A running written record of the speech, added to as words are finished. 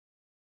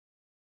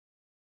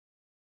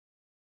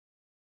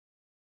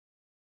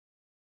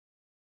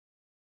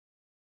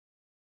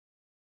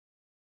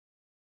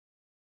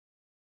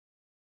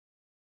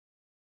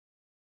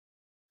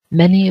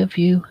Many of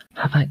you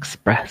have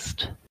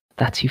expressed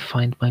that you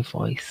find my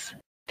voice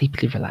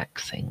deeply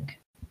relaxing,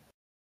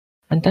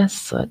 and as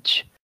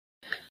such,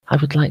 I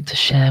would like to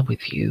share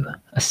with you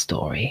a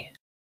story.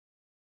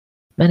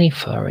 Many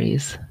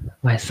furries,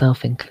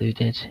 myself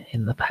included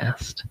in the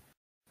past,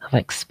 have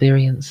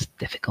experienced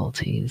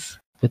difficulties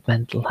with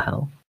mental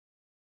health.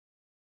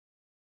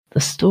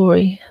 The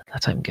story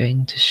that I'm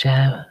going to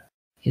share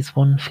is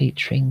one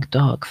featuring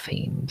dark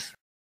themes,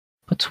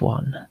 but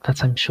one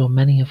that I'm sure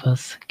many of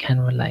us can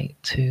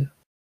relate to.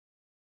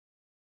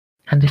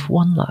 And if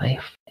one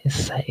life is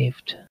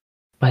saved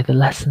by the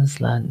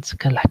lessons learned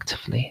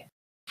collectively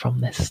from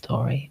this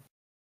story,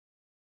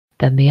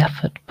 then the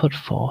effort put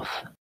forth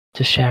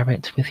to share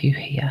it with you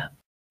here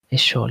is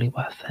surely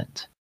worth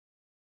it.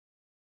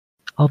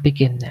 I'll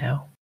begin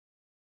now.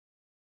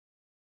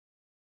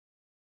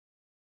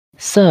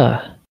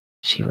 Sir,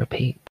 she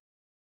repeats,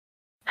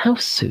 how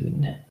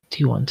soon do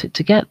you want it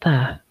to get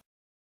there?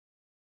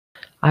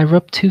 I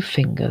rub 2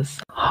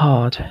 fingers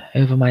hard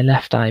over my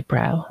left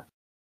eyebrow.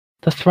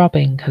 The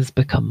throbbing has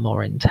become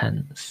more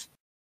intense.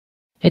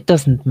 It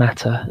doesn't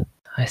matter,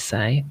 I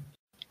say.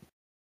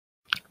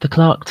 The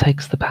clerk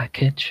takes the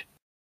package.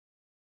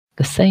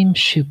 The same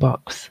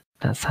shoebox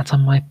that sat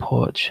on my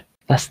porch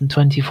less than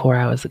 24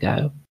 hours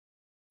ago,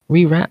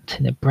 rewrapped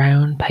in a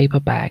brown paper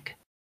bag,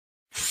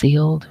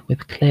 sealed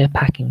with clear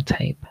packing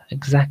tape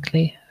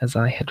exactly as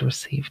I had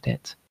received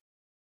it,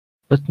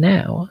 but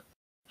now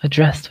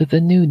addressed with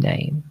a new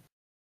name,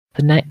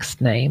 the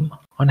next name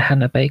on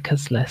Hannah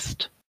Baker's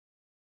list.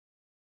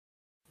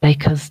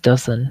 Baker's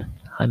dozen,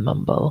 I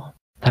mumble,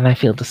 then I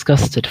feel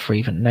disgusted for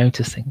even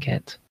noticing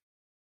it.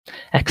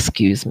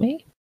 Excuse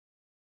me?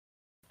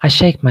 I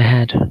shake my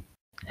head.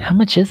 How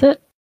much is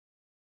it?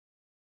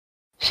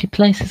 She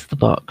places the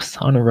box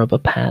on a rubber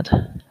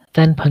pad,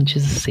 then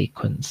punches a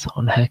sequence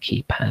on her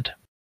keypad.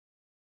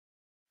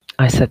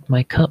 I set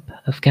my cup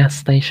of gas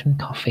station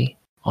coffee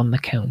on the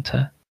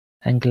counter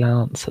and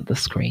glance at the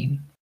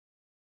screen.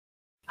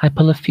 I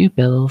pull a few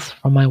bills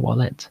from my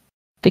wallet,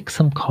 dig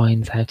some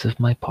coins out of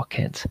my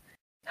pocket,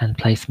 and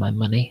place my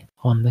money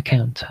on the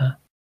counter.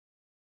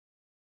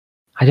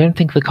 I don't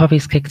think the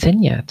coffee's kicked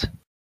in yet,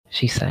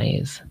 she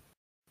says.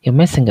 You're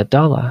missing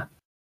 $1.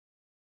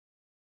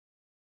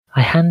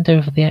 I hand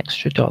over the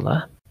extra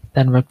 $1,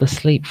 then rub the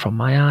sleep from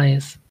my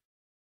eyes.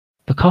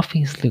 The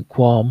coffee's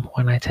lukewarm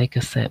when I take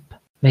a sip,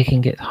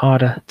 making it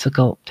harder to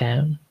gulp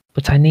down,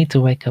 but I need to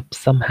wake up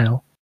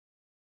somehow.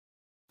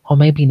 Or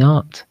maybe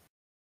not.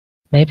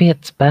 Maybe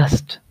it's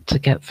best to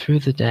get through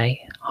the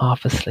day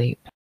half asleep.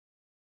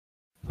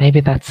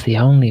 Maybe that's the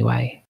only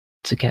way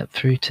to get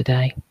through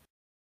today.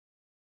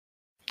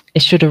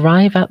 It should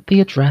arrive at the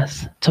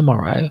address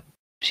tomorrow,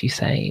 she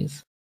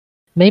says.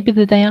 Maybe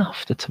the day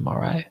after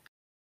tomorrow.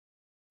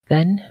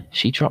 Then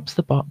she drops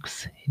the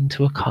box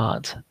into a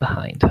cart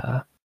behind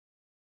her.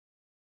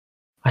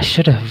 I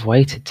should have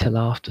waited till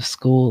after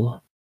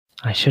school.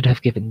 I should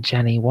have given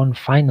Jenny one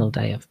final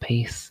day of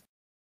peace,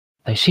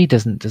 though she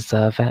doesn't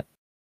deserve it.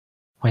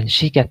 When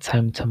she gets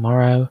home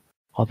tomorrow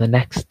or the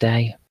next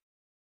day,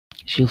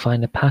 she'll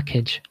find a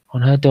package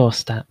on her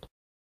doorstep.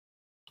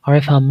 Or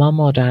if her mum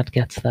or dad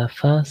gets there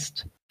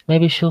first,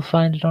 maybe she'll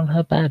find it on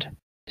her bed.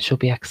 She'll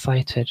be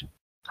excited.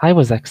 I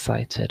was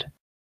excited.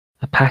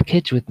 A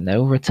package with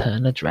no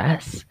return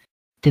address?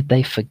 Did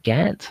they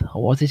forget,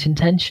 or was it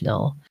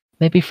intentional?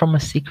 Maybe from a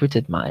secret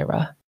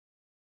admirer.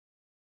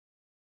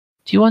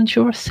 Do you want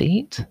your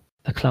receipt?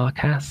 The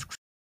clerk asks.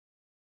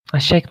 I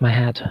shake my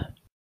head.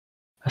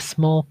 A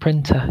small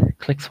printer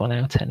clicks one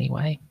out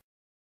anyway.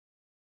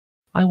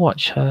 I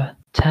watch her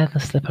tear the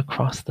slip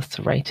across the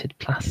serrated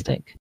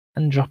plastic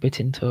and drop it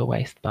into a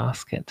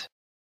wastebasket.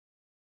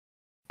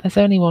 There's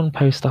only one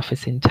post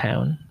office in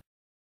town.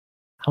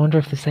 I wonder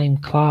if the same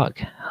clerk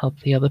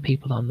helped the other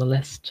people on the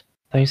list,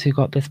 those who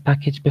got this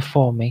package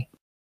before me.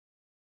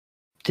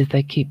 Did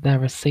they keep their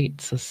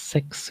receipts as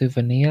sick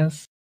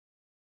souvenirs?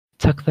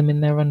 Tuck them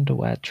in their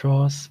underwear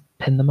drawers,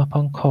 pin them up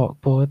on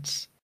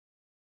corkboards?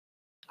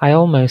 I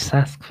almost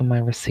ask for my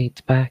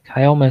receipt back.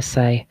 I almost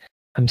say,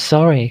 I'm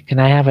sorry, can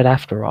I have it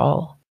after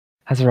all?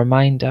 As a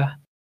reminder.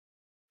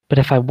 But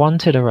if I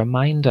wanted a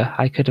reminder,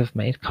 I could have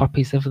made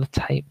copies of the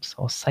tapes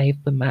or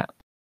saved the map.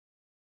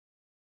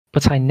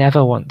 But I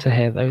never want to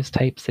hear those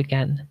tapes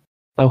again,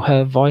 though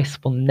her voice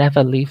will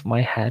never leave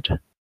my head.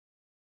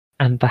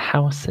 And the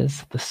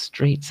houses, the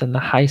streets, and the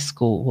high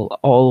school will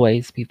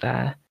always be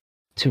there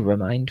to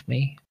remind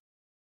me.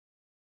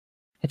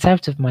 It's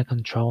out of my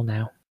control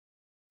now.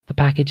 The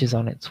package is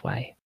on its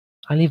way.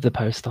 I leave the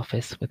post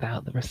office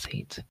without the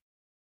receipt.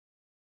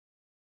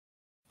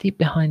 Deep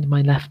behind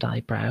my left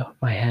eyebrow,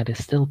 my head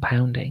is still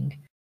pounding.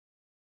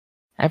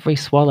 Every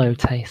swallow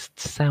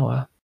tastes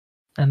sour,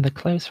 and the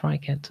closer I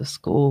get to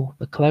school,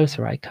 the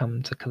closer I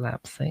come to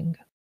collapsing.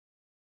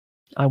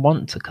 I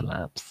want to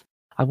collapse.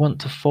 I want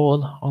to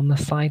fall on the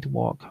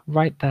sidewalk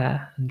right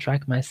there and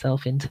drag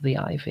myself into the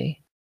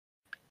ivy.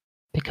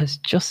 Because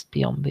just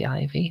beyond the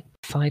ivy,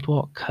 the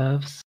sidewalk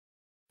curves,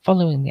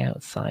 following the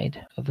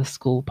outside of the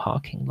school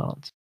parking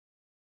lot.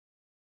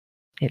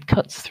 It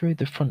cuts through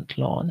the front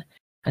lawn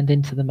and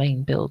into the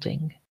main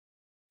building.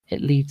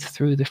 It leads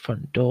through the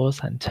front doors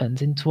and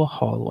turns into a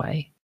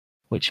hallway,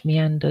 which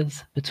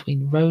meanders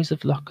between rows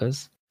of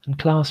lockers and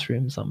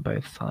classrooms on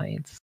both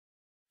sides,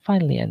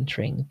 finally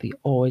entering the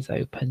always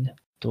open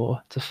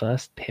door to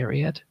first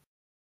period.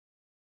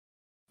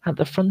 At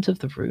the front of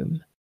the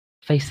room,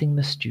 facing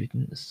the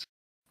students,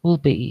 will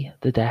be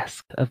the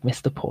desk of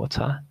Mr.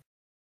 Porter.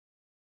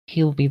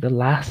 He'll be the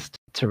last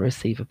to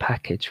receive a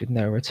package with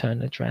no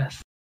return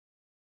address.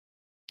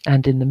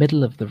 And in the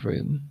middle of the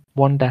room,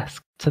 one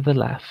desk to the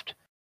left,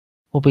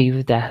 will be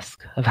the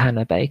desk of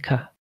Hannah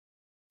Baker.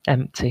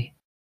 Empty.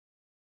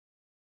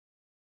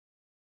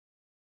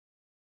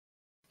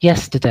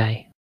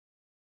 Yesterday.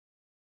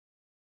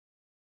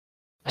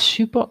 A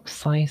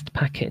shoebox-sized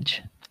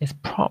package is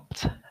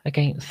propped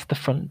against the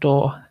front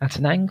door at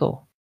an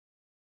angle.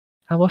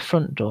 Our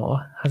front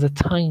door has a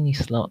tiny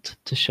slot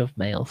to shove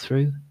mail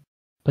through,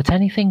 but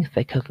anything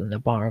thicker than a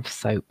bar of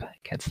soap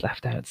gets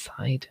left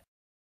outside.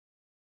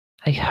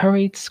 A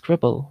hurried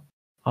scribble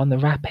on the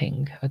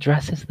wrapping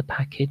addresses the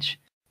package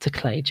to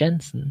Clay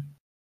Jensen,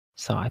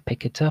 so I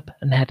pick it up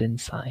and head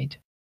inside.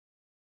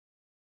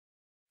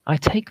 I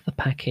take the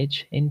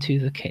package into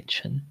the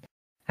kitchen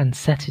and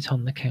set it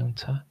on the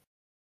counter.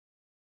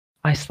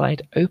 I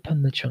slide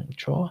open the junk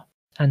drawer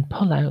and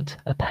pull out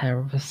a pair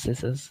of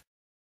scissors.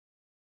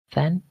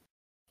 Then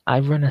I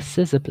run a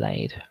scissor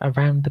blade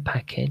around the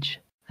package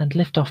and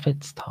lift off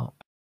its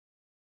top.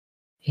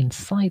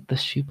 Inside the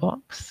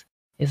shoebox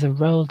is a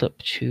rolled up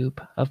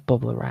tube of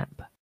bubble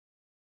wrap.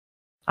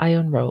 I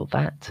unroll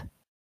that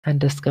and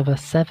discover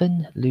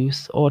 7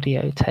 loose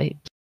audio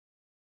tapes.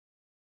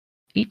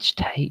 Each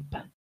tape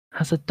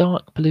has a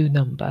dark blue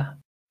number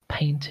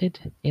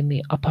painted in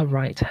the upper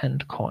right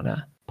hand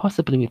corner,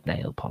 possibly with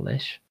nail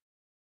polish.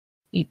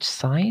 Each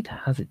side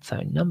has its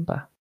own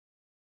number.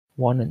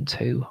 1 and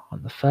 2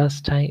 on the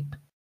first tape,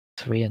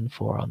 3 and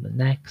 4 on the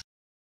next,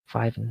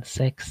 5 and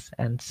 6,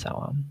 and so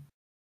on.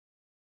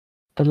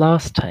 The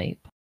last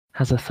tape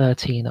has a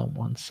 13 on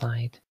one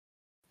side,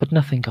 but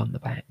nothing on the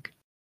back.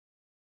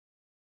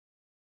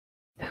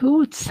 Who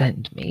would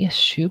send me a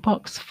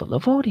shoebox full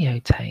of audio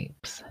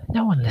tapes?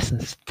 No one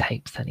listens to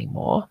tapes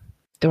anymore.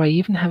 Do I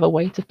even have a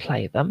way to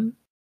play them?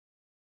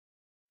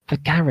 The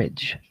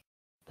garage.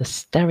 The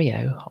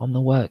stereo on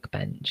the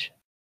workbench.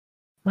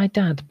 My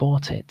dad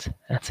bought it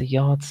at a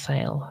yard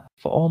sale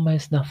for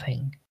almost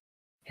nothing.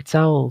 It's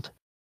old,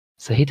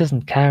 so he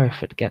doesn't care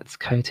if it gets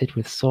coated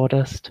with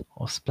sawdust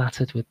or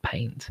splattered with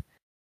paint.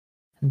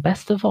 And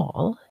best of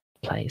all,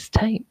 it plays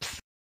tapes.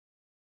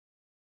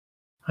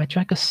 I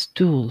drag a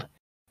stool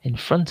in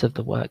front of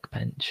the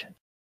workbench,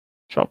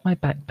 drop my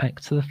backpack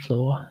to the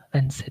floor,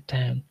 then sit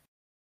down.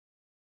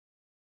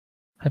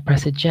 I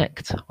press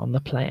eject on the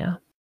player.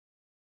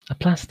 A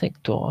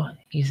plastic door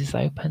eases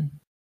open,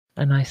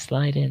 and I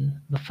slide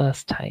in the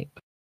first tape.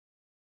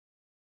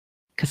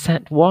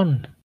 Cassette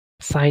 1,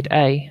 Side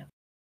A.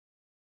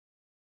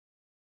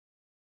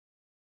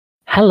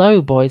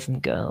 Hello, boys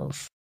and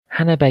girls.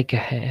 Hannah Baker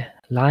here,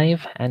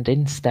 live and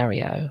in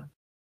stereo.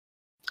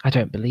 I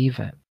don't believe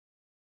it.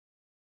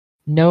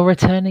 No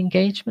return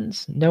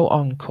engagements, no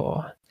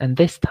encore, and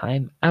this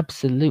time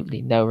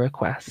absolutely no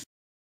requests.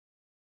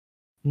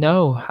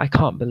 No, I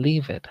can't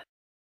believe it.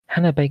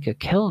 Hannah Baker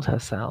killed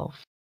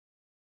herself.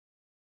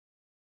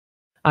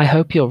 I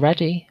hope you're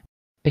ready,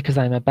 because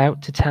I'm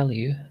about to tell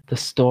you the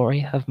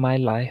story of my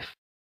life.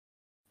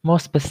 More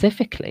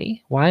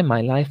specifically, why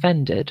my life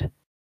ended.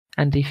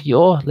 And if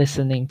you're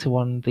listening to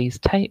one of these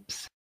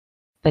tapes,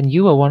 then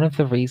you are one of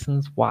the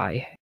reasons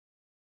why.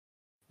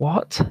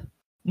 What?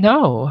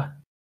 No.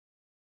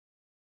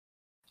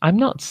 I'm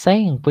not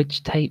saying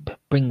which tape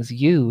brings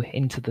you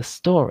into the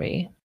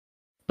story,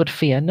 but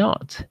fear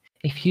not.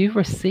 If you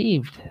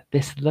received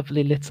this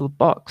lovely little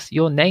box,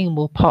 your name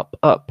will pop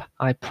up,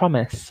 I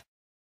promise.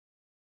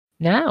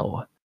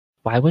 Now,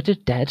 why would a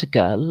dead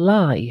girl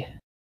lie?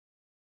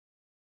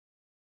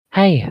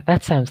 Hey,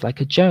 that sounds like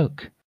a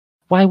joke.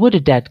 Why would a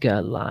dead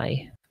girl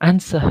lie?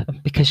 Answer,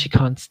 because she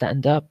can't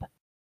stand up.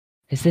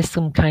 Is this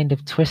some kind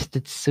of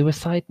twisted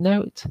suicide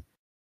note?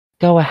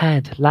 Go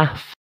ahead,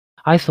 laugh.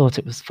 I thought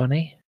it was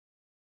funny.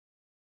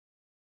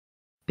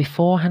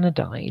 Before Hannah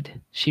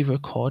died, she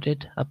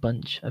recorded a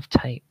bunch of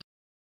tapes.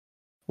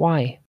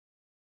 Why?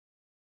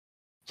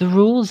 The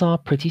rules are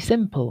pretty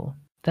simple.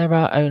 There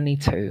are only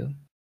 2.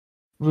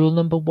 Rule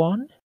number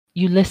 1,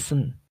 you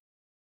listen.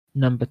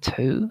 Number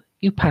 2,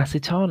 you pass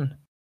it on.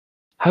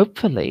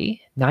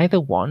 Hopefully, neither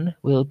one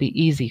will be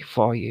easy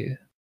for you.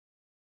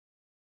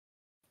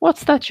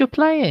 What's that you're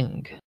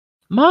playing?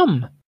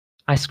 Mum!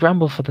 I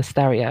scramble for the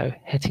stereo,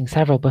 hitting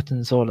several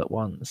buttons all at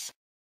once.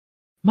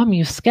 Mum,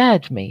 you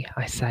scared me,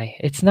 I say.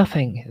 It's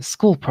nothing, a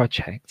school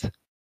project.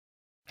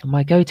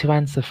 My go-to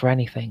answer for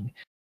anything.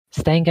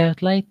 Staying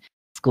out late?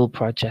 School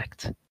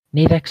project.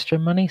 Need extra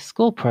money?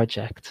 School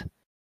project.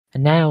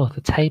 And now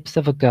the tapes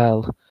of a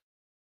girl.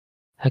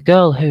 A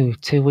girl who,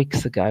 2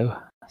 weeks ago,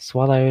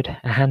 swallowed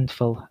a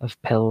handful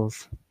of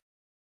pills.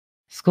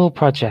 School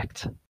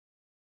project.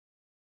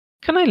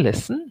 Can I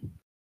listen?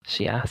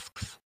 she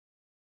asks.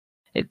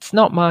 It's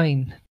not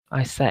mine,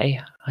 I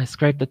say. I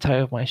scrape the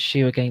toe of my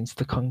shoe against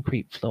the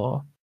concrete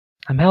floor.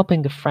 I'm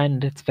helping a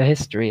friend. It's for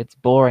history. It's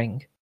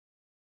boring.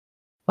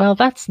 Well,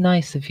 that's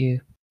nice of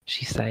you,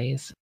 she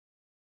says.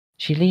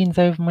 She leans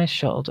over my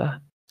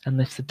shoulder and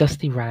lifts a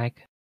dusty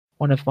rag,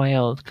 one of my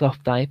old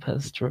cloth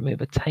diapers, to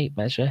remove a tape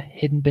measure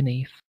hidden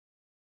beneath.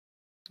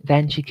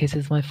 Then she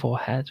kisses my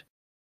forehead.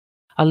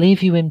 I'll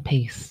leave you in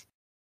peace.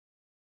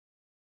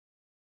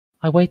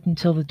 I wait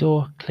until the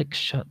door clicks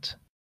shut.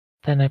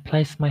 Then I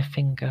place my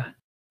finger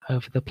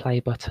over the play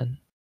button.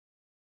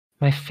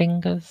 My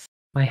fingers,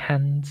 my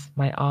hands,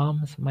 my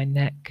arms, my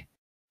neck,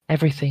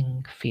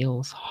 everything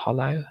feels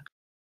hollow.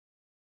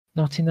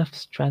 Not enough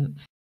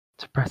strength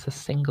to press a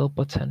single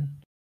button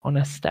on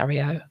a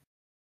stereo.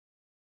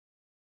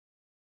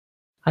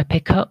 I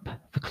pick up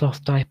the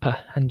cloth diaper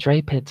and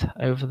drape it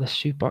over the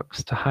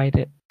shoebox to hide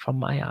it from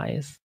my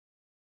eyes.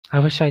 I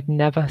wish I'd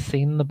never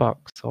seen the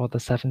box or the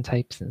 7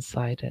 tapes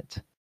inside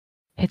it.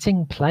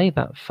 Hitting play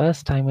that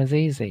first time was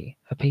easy,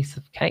 a piece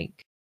of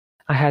cake.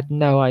 I had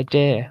no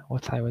idea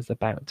what I was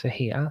about to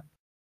hear.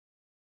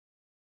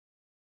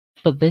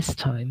 But this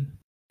time,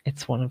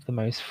 it's one of the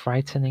most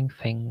frightening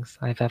things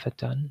I've ever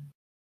done.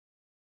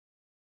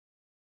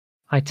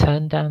 I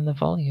turn down the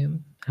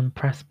volume and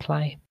press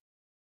play.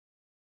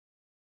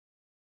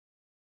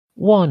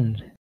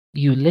 1.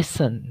 You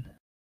listen.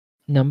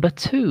 Number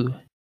 2.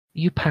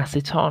 You pass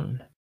it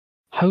on.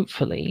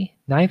 Hopefully,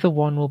 neither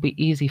one will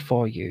be easy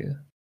for you.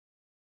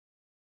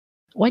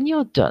 When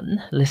you're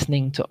done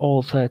listening to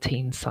all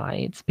 13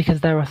 sides,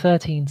 because there are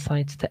 13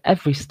 sides to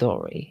every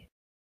story,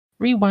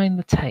 rewind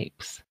the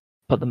tapes,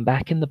 put them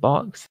back in the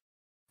box,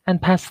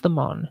 and pass them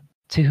on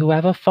to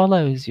whoever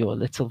follows your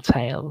little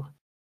tale.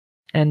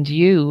 And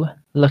you,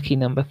 lucky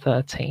number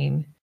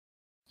 13,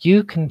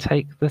 you can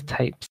take the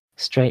tapes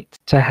straight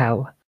to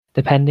hell.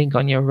 Depending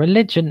on your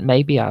religion,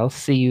 maybe I'll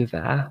see you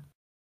there.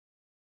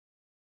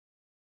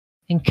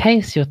 In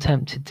case you're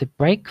tempted to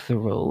break the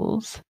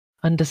rules,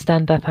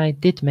 understand that I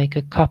did make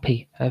a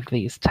copy of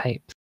these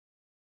tapes.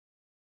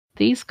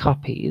 These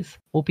copies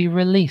will be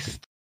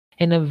released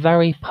in a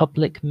very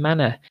public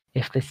manner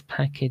if this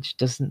package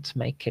doesn't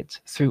make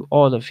it through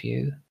all of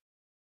you.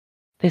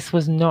 This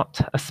was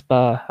not a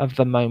spur of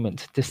the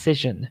moment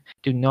decision.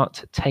 Do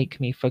not take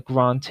me for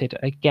granted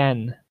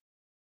again.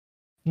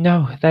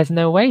 No, there's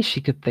no way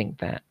she could think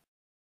that.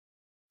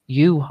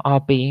 You are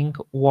being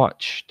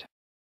watched.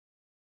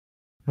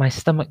 My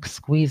stomach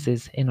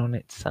squeezes in on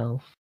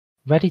itself,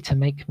 ready to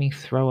make me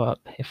throw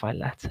up if I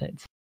let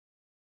it.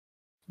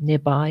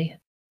 Nearby,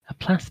 a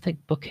plastic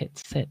bucket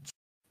sits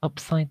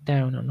upside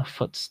down on a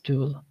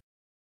footstool.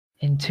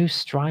 In 2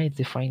 strides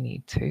if I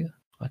need to,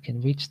 I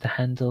can reach the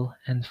handle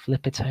and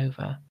flip it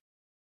over.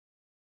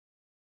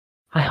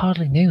 I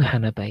hardly knew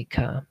Hannah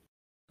Baker.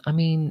 I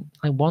mean,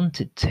 I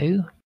wanted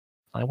to.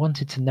 I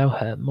wanted to know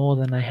her more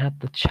than I had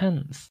the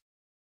chance.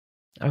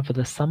 Over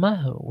the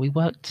summer, we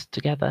worked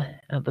together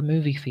at the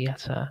movie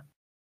theatre.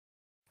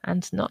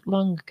 And not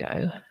long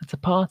ago, at a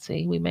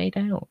party, we made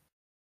out.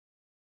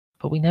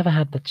 But we never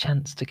had the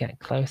chance to get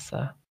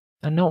closer.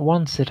 And not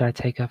once did I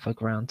take her for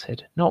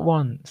granted. Not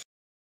once.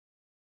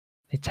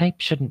 The tape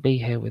shouldn't be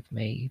here with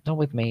me. Not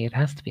with me. It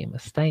has to be a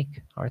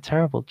mistake or a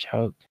terrible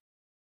joke.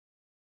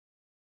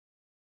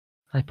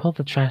 I pull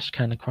the trash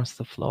can across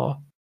the floor.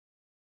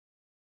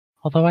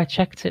 Although I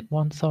checked it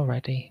once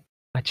already,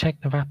 I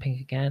checked the wrapping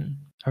again.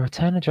 A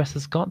return address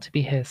has got to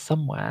be here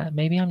somewhere.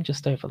 Maybe I'm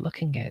just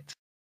overlooking it.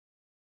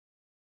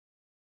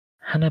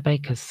 Hannah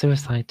Baker's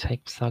suicide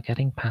tapes are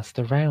getting passed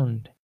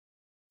around.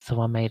 So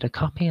I made a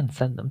copy and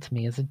sent them to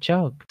me as a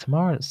joke.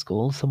 Tomorrow at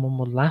school, someone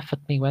will laugh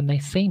at me when they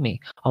see me,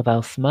 or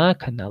they'll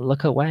smirk and they'll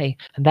look away,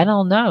 and then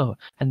I'll know.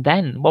 And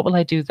then, what will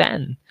I do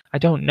then? I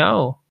don't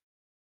know.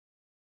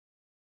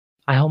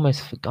 I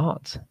almost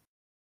forgot.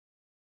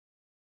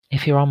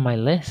 If you're on my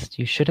list,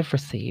 you should have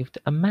received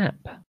a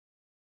map.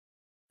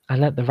 I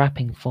let the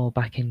wrapping fall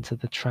back into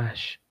the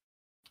trash.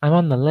 I'm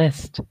on the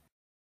list.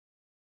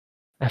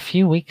 A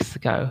few weeks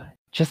ago,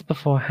 just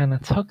before Hannah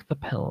took the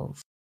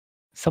pills,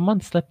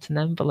 someone slipped an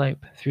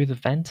envelope through the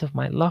vent of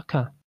my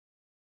locker.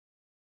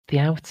 The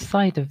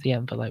outside of the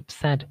envelope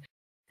said,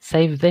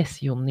 "Save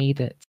this, you'll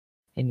need it,"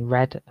 in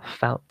red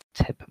felt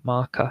tip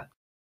marker.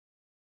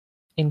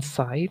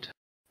 Inside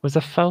was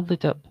a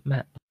folded up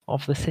map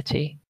of the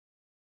city.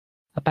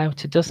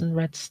 About a dozen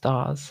red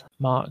stars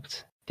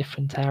marked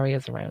different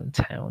areas around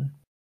town.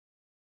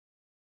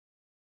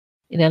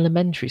 In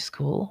elementary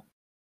school,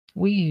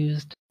 we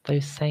used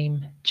those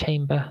same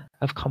Chamber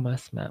of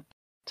Commerce maps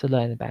to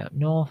learn about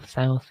north,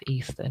 south,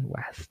 east, and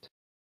west.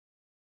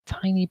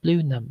 Tiny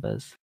blue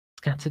numbers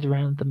scattered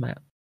around the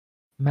map,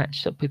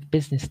 matched up with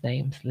business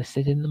names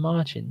listed in the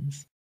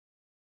margins.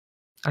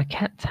 I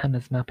kept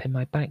Hannah's map in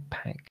my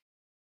backpack.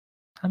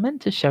 I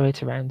meant to show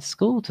it around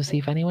school to see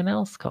if anyone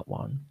else got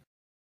one,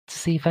 to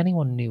see if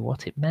anyone knew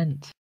what it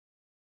meant.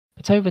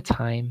 But over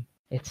time,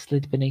 it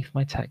slid beneath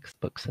my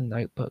textbooks and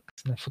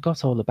notebooks, and I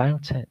forgot all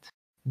about it,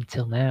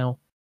 until now.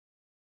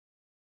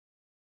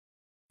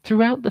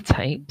 Throughout the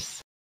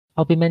tapes,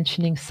 I'll be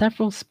mentioning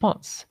several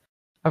spots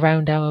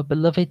around our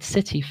beloved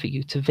city for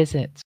you to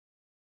visit.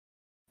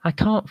 I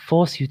can't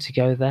force you to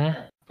go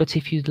there, but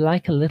if you'd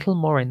like a little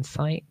more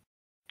insight,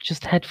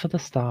 just head for the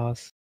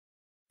stars.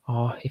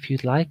 Or if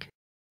you'd like,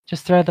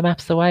 just throw the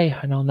maps away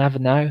and I'll never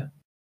know.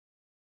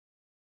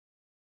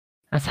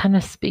 As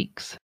Hannah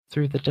speaks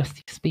through the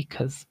dusty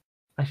speakers,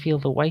 I feel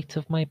the weight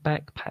of my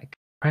backpack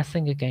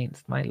pressing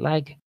against my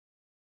leg.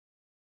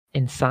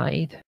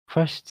 Inside,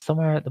 crushed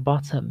somewhere at the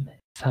bottom,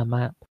 is her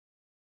map.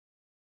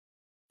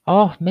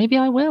 Or maybe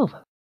I will.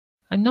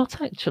 I'm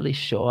not actually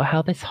sure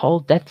how this whole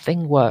dead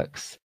thing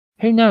works.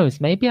 Who knows,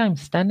 maybe I'm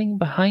standing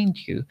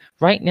behind you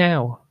right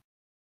now.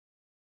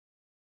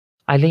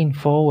 I lean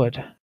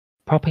forward,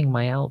 propping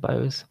my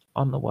elbows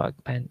on the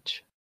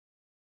workbench.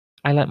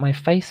 I let my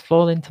face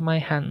fall into my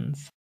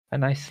hands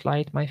and I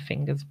slide my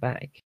fingers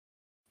back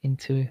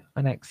into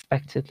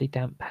unexpectedly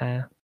damp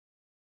hair.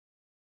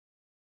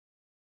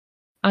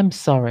 I'm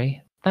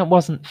sorry, that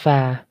wasn't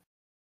fair.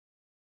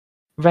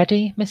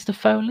 Ready, Mr.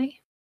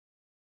 Foley?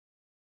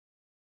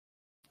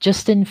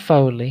 Justin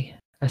Foley,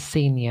 a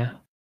senior.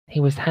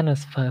 He was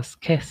Hannah's first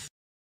kiss.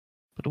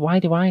 But why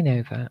do I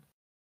know that?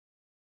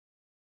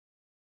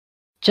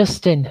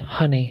 Justin,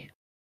 honey,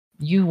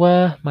 you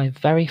were my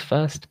very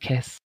first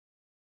kiss.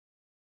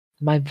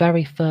 My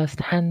very first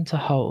hand to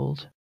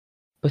hold.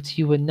 But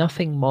you were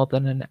nothing more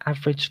than an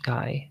average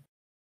guy.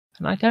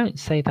 And I don't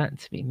say that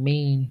to be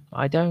mean,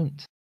 I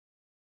don't.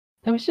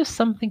 There was just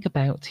something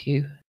about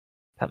you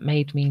that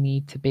made me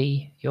need to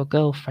be your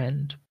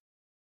girlfriend.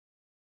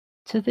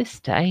 To this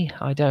day,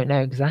 I don't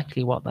know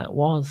exactly what that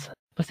was,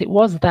 but it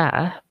was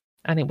there,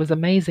 and it was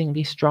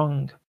amazingly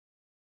strong.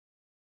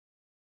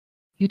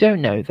 You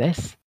don't know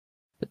this,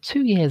 but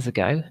 2 years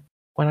ago,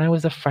 when I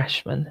was a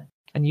freshman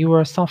and you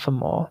were a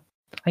sophomore,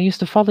 I used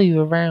to follow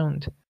you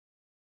around.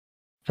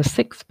 For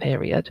sixth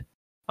period,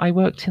 I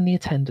worked in the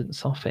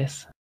attendance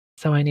office,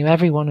 so I knew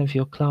every one of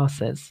your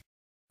classes.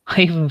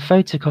 I even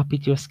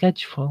photocopied your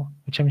schedule,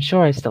 which I'm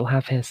sure I still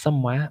have here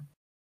somewhere.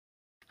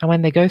 And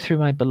when they go through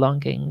my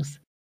belongings,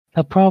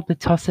 they'll probably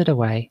toss it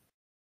away,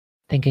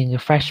 thinking a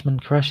freshman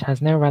crush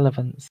has no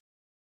relevance.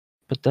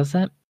 But does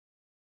it?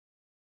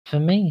 For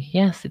me,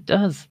 yes, it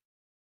does.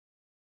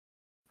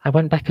 I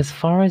went back as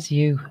far as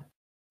you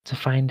to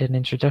find an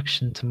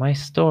introduction to my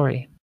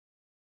story.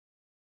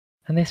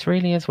 And this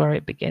really is where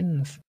it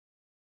begins.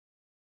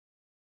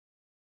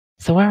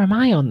 So where am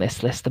I on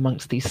this list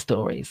amongst these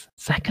stories?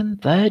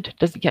 Second, third?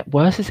 Does it get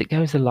worse as it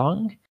goes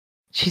along?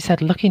 She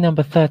said lucky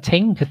number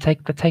 13 could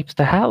take the tapes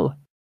to hell.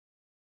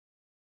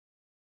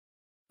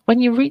 When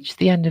you reach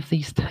the end of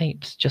these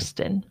tapes,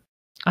 Justin,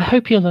 I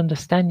hope you'll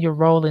understand your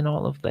role in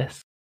all of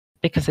this,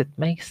 because it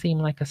may seem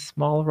like a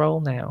small role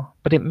now,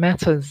 but it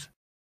matters.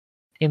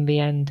 In the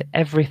end,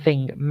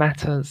 everything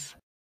matters.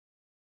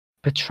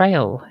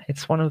 Betrayal,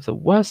 it's one of the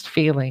worst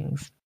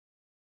feelings.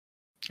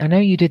 I know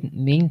you didn't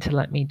mean to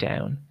let me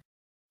down.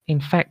 In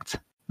fact,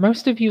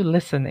 most of you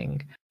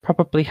listening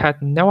probably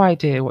had no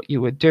idea what you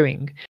were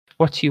doing,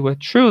 what you were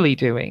truly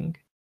doing.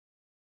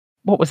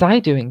 What was I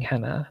doing,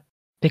 Hannah?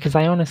 Because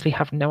I honestly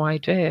have no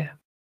idea.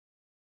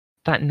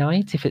 That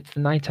night, if it's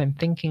the night I'm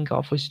thinking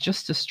of, was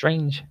just as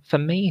strange for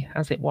me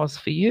as it was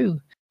for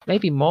you.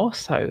 Maybe more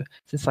so,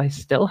 since I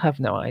still have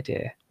no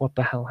idea what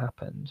the hell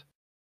happened.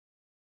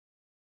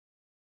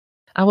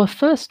 Our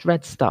first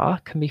red star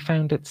can be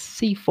found at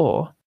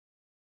C4.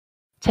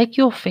 Take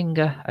your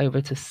finger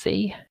over to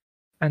C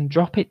and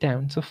drop it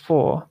down to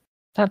 4.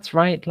 That's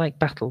right, like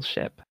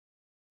Battleship.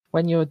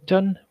 When you're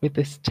done with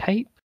this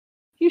tape,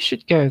 you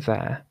should go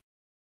there.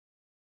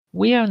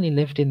 We only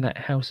lived in that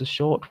house a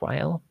short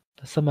while,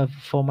 the summer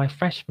before my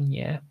freshman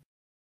year,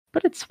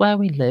 but it's where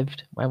we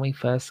lived when we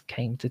first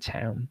came to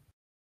town.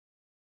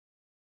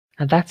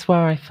 And that's where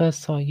I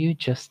first saw you,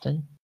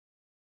 Justin.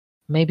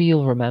 Maybe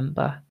you'll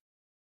remember.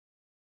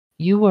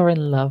 You were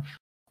in love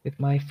with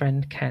my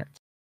friend Kat.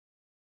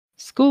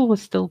 School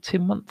was still 2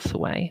 months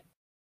away,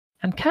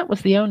 and Kat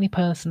was the only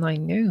person I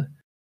knew,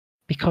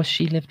 because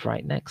she lived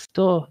right next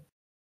door.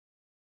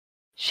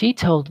 She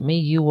told me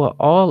you were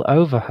all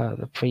over her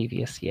the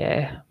previous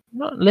year.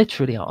 Not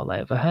literally all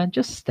over her,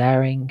 just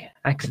staring,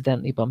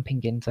 accidentally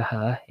bumping into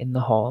her in the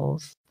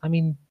halls. I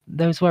mean,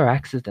 those were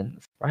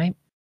accidents, right?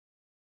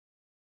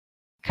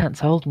 Kat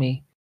told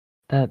me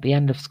that at the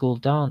end of school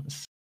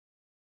dance,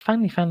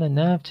 finally found the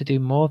nerve to do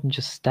more than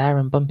just stare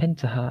and bump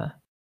into her.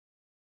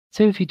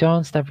 2 of you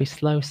danced every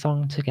slow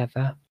song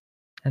together,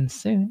 and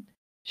soon,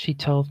 she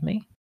told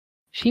me,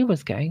 she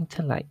was going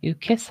to let you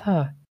kiss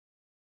her.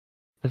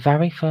 The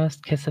very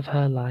first kiss of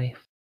her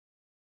life.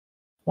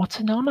 What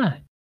an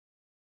honor!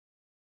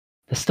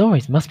 The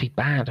stories must be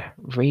bad,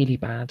 really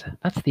bad.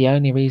 That's the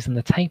only reason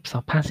the tapes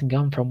are passing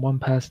on from one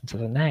person to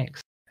the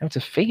next, out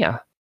of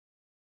fear.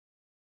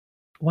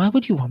 Why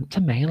would you want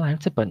to mail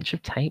out a bunch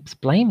of tapes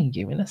blaming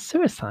you in a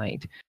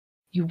suicide?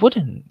 You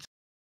wouldn't.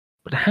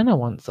 But Hannah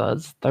wants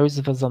us, those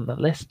of us on the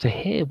list, to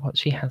hear what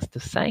she has to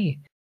say,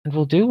 and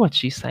we'll do what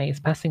she says,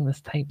 passing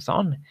these tapes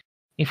on,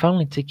 if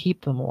only to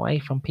keep them away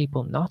from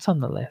people not on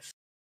the list.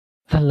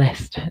 The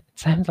list. It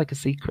sounds like a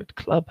secret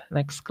club, an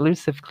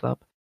exclusive club,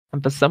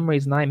 and for some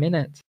reason I'm in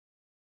it.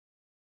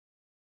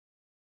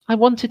 I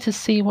wanted to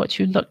see what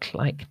you looked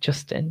like,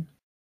 Justin.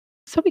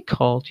 So we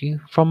called you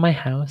from my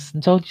house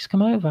and told you to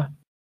come over.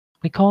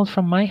 We called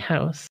from my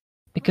house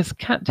because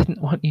Kat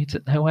didn't want you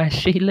to know where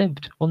she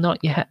lived. Well,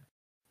 not yet,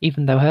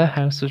 even though her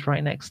house was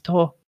right next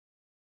door.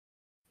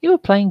 You were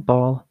playing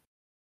ball.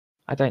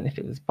 I don't know if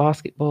it was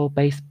basketball,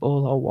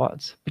 baseball, or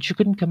what, but you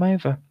couldn't come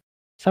over.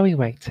 So we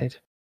waited.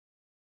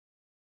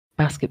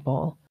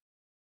 Basketball.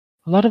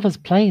 A lot of us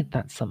played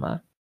that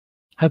summer,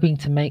 hoping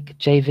to make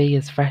JV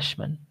as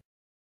freshmen.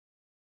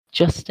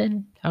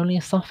 Justin, only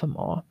a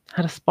sophomore,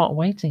 had a spot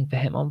waiting for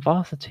him on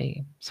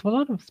varsity, so a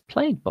lot of us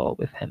played ball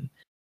with him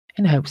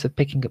in hopes of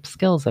picking up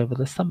skills over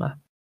the summer.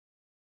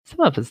 Some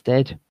of us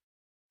did.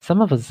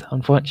 Some of us,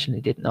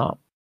 unfortunately, did not.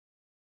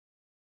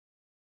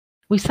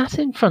 We sat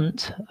in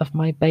front of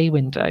my bay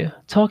window,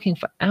 talking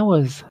for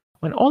hours,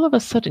 when all of a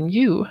sudden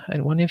you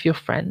and one of your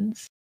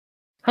friends,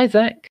 hi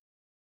Zach,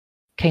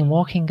 came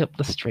walking up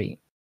the street.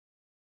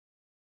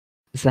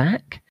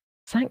 Zach?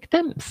 Zach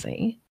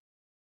Dempsey?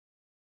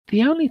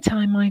 The only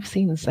time I've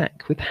seen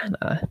Zach with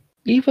Hannah,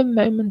 even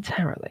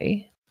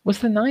momentarily, was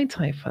the night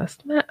I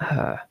first met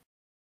her.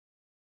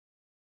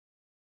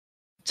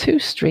 2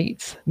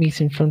 streets meet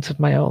in front of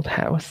my old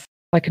house,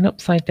 like an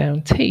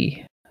upside-down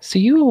T, so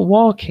you were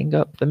walking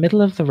up the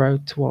middle of the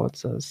road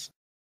towards us.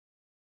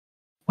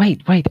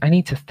 Wait, I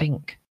need to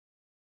think.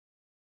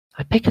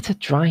 I pick at a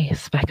dry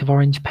speck of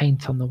orange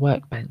paint on the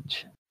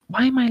workbench.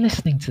 Why am I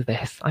listening to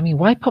this? I mean,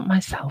 why put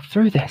myself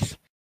through this?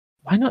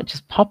 Why not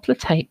just pop the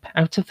tape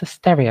out of the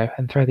stereo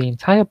and throw the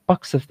entire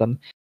box of them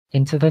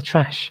into the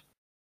trash?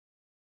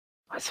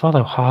 I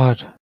swallow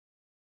hard.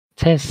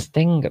 Tears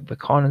sting at the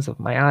corners of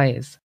my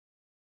eyes.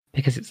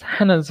 Because it's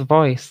Hannah's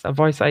voice, a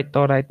voice I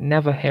thought I'd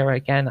never hear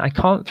again. I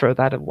can't throw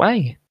that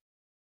away.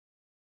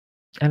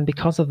 And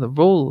because of the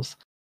rules,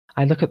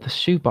 I look at the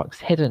shoebox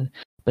hidden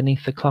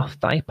beneath the cloth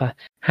diaper.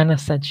 Hannah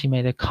said she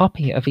made a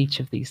copy of each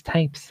of these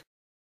tapes.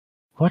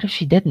 What if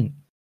she didn't?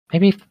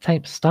 Maybe if the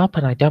tapes stop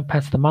and I don't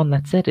pass them on,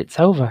 that's it, it's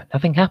over,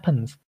 nothing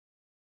happens.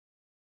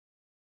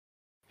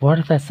 What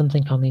if there's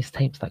something on these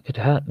tapes that could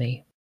hurt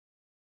me?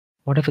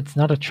 What if it's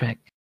not a trick?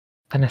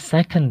 Then a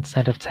second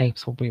set of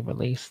tapes will be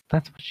released.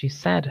 That's what she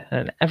said,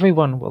 and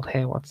everyone will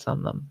hear what's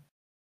on them.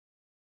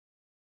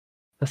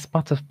 The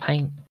spot of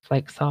paint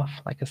flakes off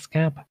like a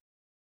scab.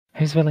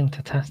 Who's willing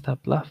to test her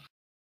bluff?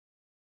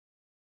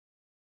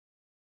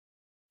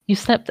 You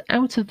stepped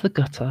out of the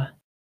gutter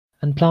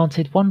and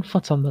planted 1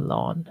 foot on the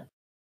lawn.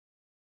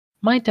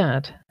 My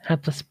dad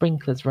had the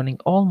sprinklers running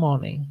all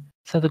morning,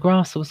 so the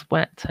grass was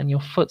wet and your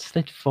foot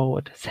slid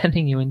forward,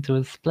 sending you into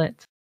a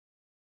split.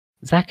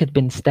 Zach had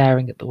been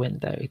staring at the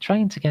window,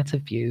 trying to get a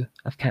view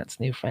of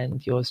Kat's new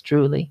friend, yours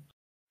truly,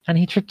 and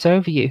he tripped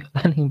over you,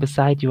 landing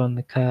beside you on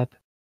the curb.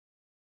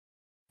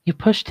 You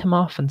pushed him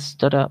off and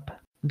stood up,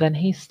 then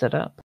he stood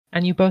up,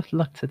 and you both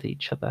looked at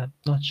each other,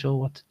 not sure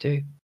what to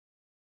do.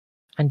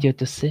 And your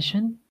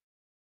decision?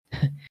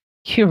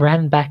 You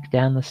ran back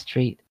down the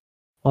street,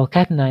 while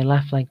Kat and I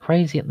laughed like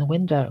crazy at the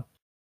window.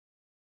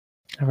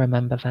 I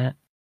remember that.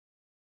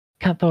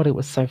 Kat thought it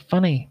was so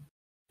funny.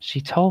 She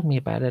told me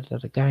about it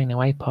at a going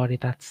away party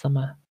that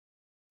summer.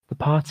 The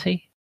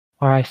party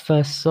where I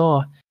first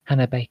saw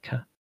Hannah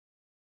Baker.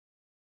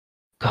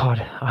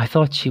 God, I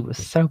thought she was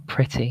so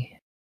pretty.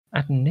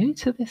 And new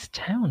to this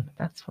town,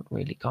 that's what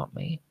really got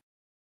me.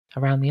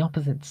 Around the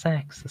opposite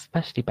sex,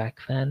 especially back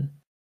then.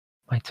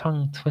 My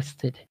tongue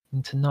twisted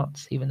into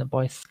knots even a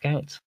Boy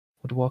Scout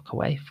would walk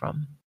away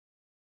from.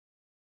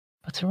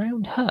 But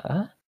around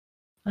her,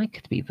 I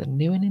could be the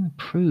new and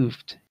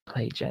improved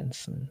Clay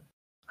Jensen,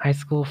 high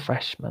school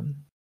freshman.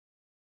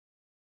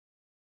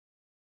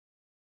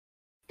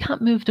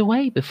 Kat moved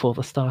away before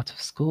the start of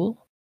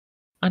school,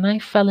 and I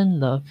fell in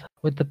love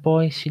with the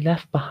boy she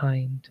left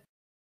behind.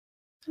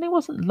 And it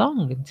wasn't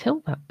long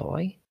until that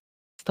boy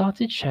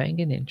started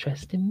showing an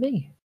interest in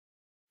me,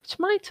 which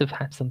might have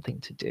had something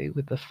to do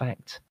with the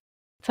fact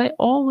that I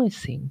always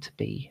seemed to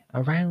be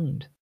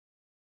around.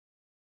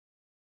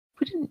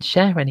 We didn't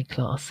share any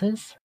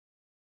classes,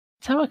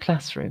 but our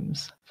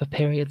classrooms for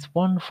periods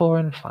 1, 4,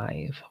 and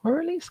 5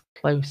 were at least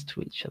close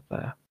to each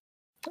other.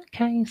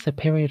 Okay, so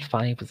period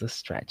 5 was a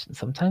stretch, and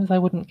sometimes I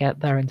wouldn't get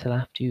there until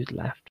after you'd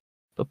left,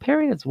 but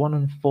periods 1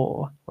 and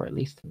 4 were at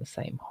least in the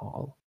same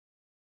hall.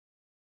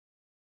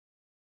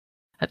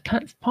 At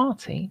Kat's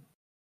party,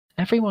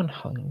 everyone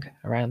hung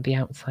around the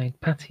outside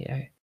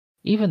patio,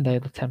 even though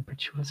the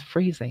temperature was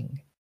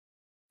freezing.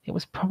 It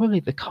was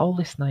probably the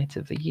coldest night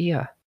of the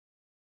year,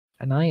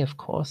 and I, of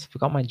course,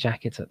 forgot my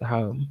jacket at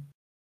home.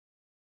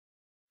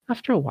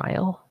 After a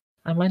while,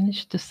 I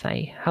managed to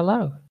say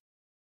hello,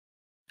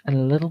 and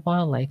a little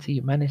while later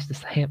you managed to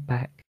say it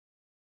back.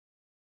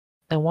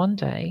 Then one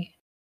day,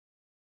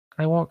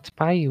 I walked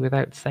by you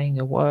without saying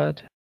a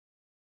word.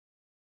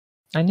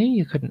 I knew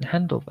you couldn't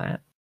handle that,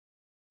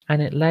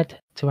 and it led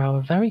to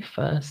our very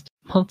first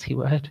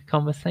multi-word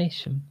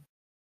conversation.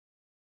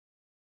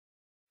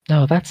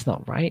 No, that's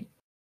not right.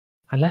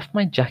 I left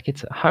my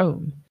jacket at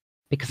home,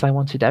 because I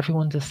wanted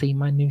everyone to see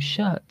my new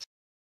shirt.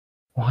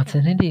 What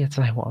an idiot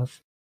I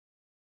was.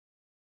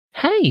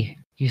 Hey,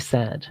 you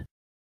said.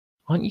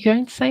 Aren't you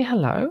going to say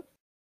hello?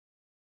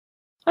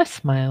 I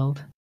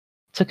smiled,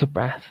 took a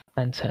breath,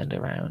 then turned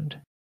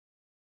around.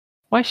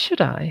 Why should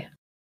I?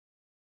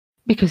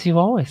 Because you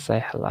always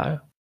say hello.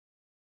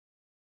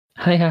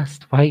 I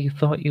asked why you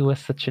thought you were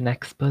such an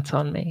expert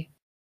on me.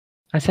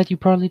 I said you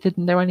probably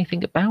didn't know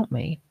anything about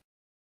me.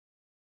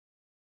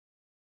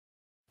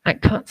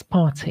 At Kat's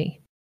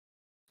party,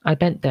 I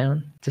bent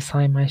down to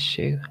tie my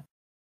shoe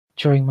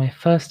during my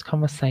first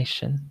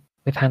conversation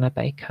with Hannah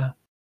Baker.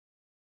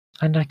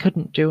 And I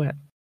couldn't do it.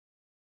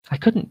 I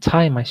couldn't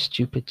tie my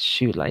stupid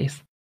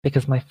shoelace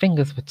because my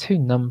fingers were too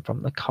numb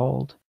from the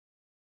cold.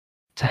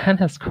 To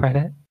Hannah's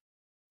credit,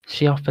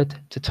 she offered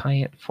to tie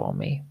it for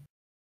me.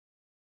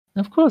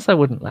 Of course I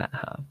wouldn't let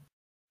her.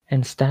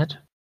 Instead,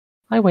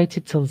 I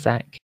waited till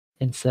Zach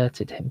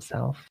inserted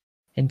himself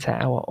into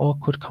our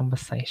awkward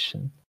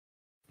conversation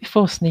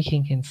before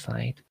sneaking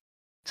inside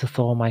to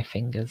thaw my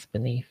fingers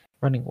beneath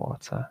running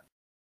water.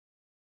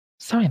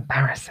 So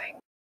embarrassing.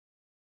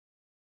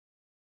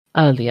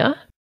 Earlier,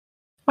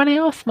 when I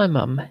asked my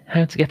mum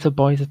how to get a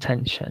boy's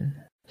attention,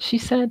 she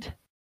said,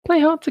 play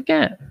hard to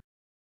get.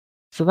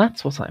 So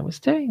that's what I was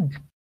doing.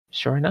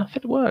 Sure enough,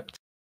 it worked.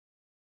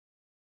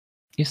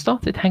 You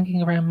started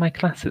hanging around my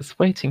classes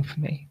waiting for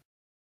me.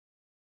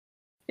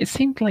 It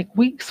seemed like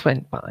weeks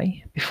went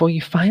by before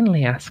you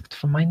finally asked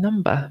for my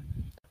number,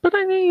 but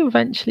I knew you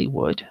eventually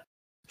would,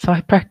 so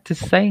I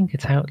practiced saying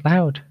it out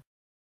loud.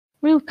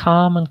 Real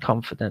calm and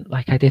confident,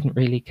 like I didn't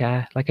really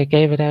care, like I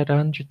gave it out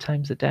 100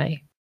 times a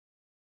day.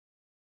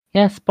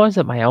 Yes, boys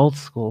at my old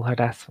school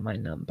had asked for my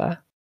number,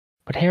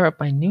 but here at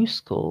my new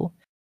school,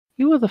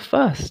 you were the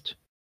first.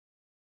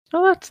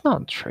 Oh, that's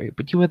not true,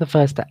 but you were the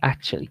first to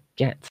actually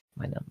get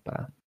my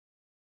number.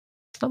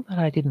 It's not that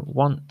I didn't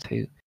want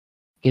to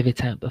give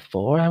it out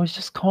before, I was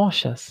just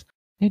cautious.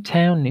 New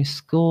town, new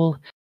school,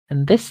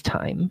 and this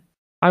time,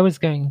 I was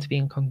going to be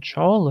in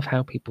control of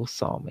how people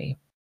saw me.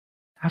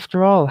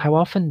 After all, how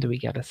often do we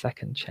get a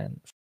second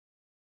chance?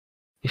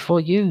 Before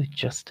you,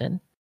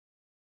 Justin.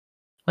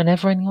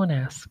 Whenever anyone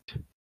asked,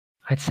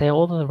 I'd say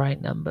all the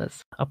right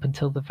numbers up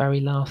until the very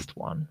last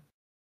one.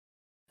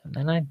 And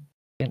then I'd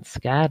get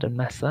scared and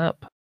mess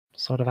up,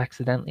 sort of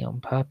accidentally on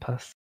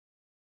purpose.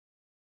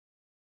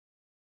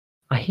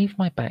 I heaved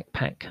my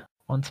backpack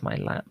onto my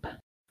lap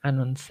and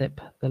unzip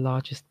the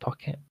largest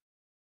pocket.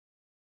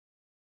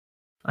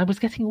 I was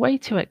getting way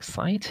too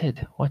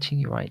excited watching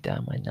you write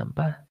down my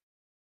number.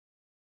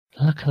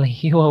 Luckily,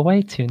 you were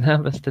way too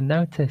nervous to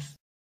notice.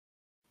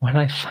 When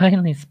I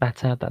finally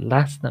spat out the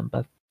last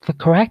number, the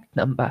correct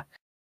number,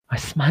 I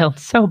smiled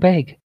so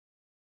big.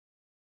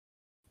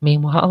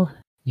 Meanwhile,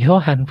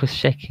 your hand was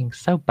shaking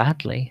so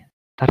badly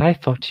that I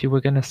thought you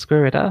were going to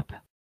screw it up,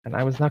 and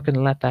I was not going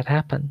to let that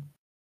happen.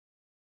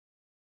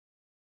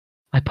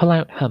 I pull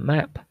out her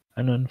map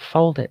and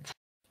unfold it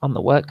on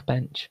the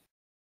workbench.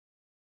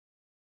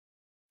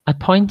 I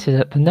pointed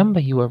at the number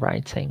you were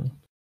writing.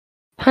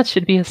 That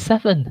should be a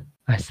 7,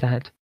 I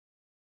said.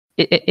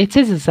 It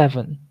is a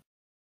 7.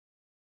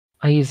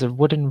 I use a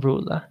wooden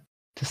ruler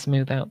to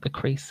smooth out the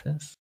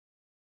creases.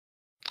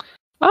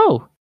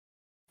 Oh,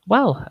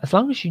 well, as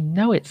long as you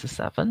know it's a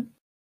 7.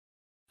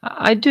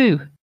 I do,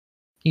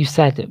 you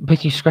said,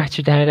 but you scratched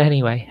it out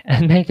anyway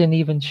and made an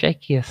even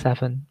shakier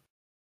 7.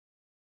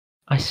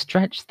 I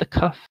stretched the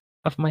cuff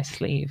of my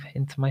sleeve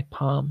into my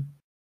palm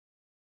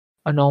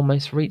and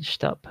almost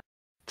reached up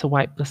to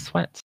wipe the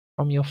sweat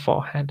from your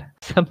forehead,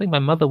 something my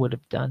mother would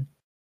have done.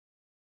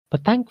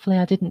 But thankfully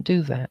I didn't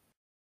do that.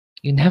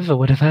 You never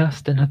would have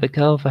asked another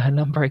girl for her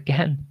number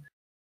again.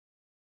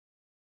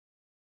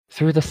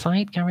 Through the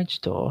side garage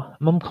door,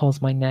 Mum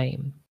calls my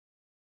name.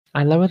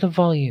 I lower the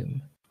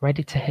volume,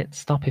 ready to hit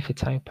stop if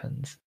it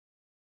opens.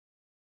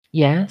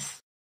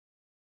 Yes?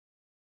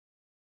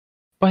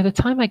 By the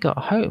time I got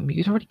home,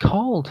 you'd already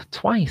called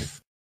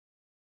twice.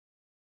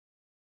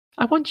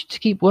 I want you to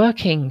keep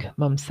working,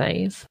 Mum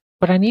says,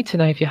 but I need to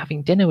know if you're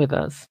having dinner with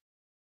us.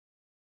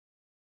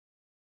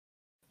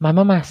 My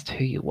mum asked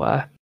who you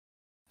were,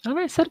 and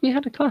I said we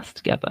had a class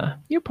together.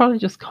 You're probably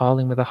just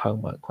calling with a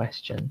homework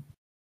question.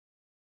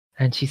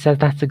 And she said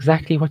that's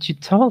exactly what you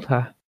told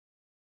her.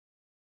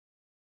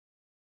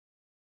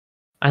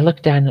 I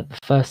looked down at the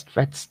first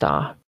red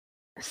star.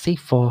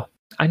 C4.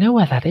 I know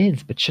where that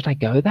is, but should I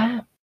go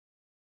there?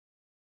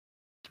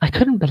 I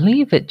couldn't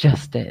believe it,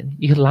 Justin.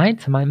 You lied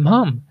to my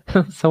mum,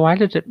 so why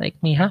did it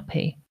make me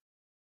happy?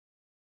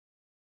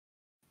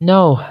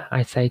 No,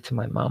 I say to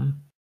my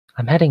mum.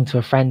 I'm heading to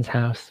a friend's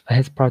house for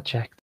his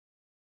project.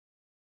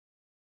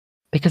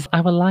 Because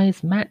our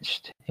lies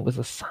matched. It was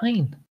a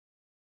sign.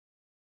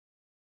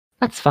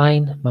 That's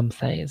fine, Mum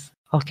says.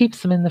 I'll keep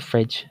some in the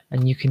fridge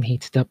and you can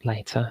heat it up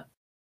later.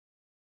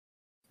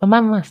 My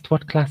mum asked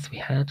what class we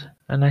had,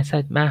 and I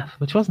said math,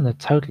 which wasn't a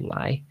total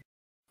lie.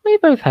 We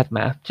both had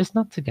math, just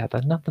not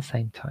together, not the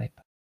same type.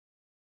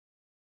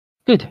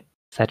 Good,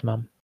 said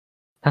Mum.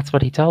 That's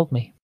what he told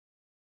me.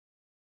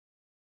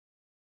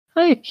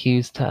 I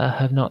accused her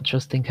of not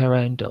trusting her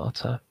own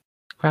daughter.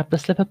 grabbed the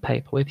slip of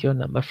paper with your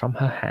number from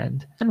her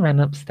hand, and ran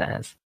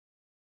upstairs.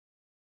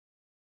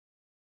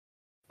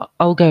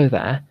 I'll go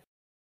there,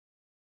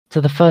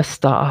 to the first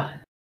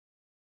star.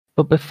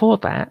 But before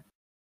that,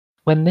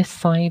 when this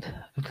side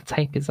of the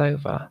tape is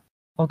over,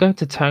 I'll go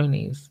to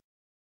Tony's.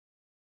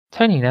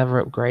 Tony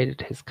never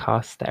upgraded his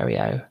car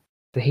stereo,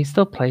 so he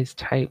still plays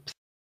tapes.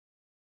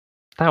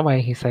 That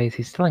way he says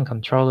he's still in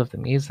control of the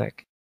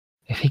music.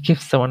 If he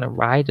gives someone a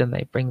ride and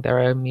they bring their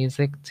own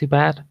music, too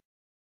bad.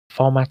 The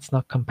format's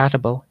not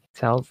compatible, he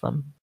tells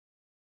them.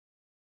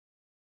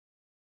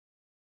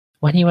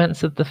 When you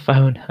answered the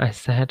phone, I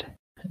said,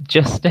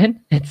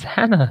 Justin, it's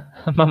Hannah.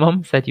 My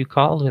mum said you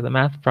called with a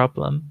math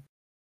problem.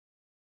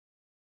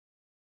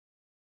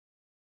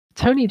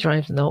 Tony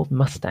drives an old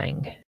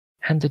Mustang,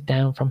 handed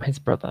down from his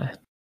brother.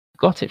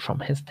 Got it from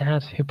his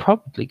dad, who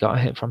probably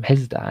got it from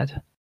his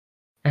dad.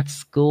 At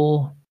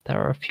school,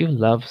 there are a few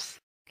loves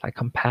I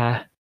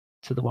compare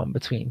to the one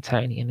between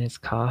Tony and his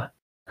car.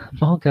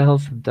 More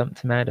girls have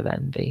dumped him out of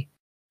envy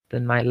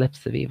than my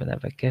lips have even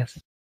ever kissed.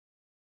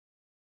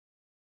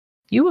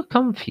 You were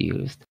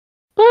confused,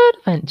 but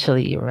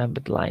eventually you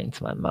remembered lying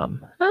to my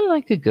mum, and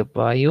like a good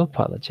boy, you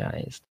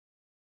apologized.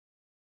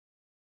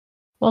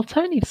 While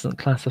Tony doesn't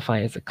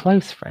classify as a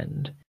close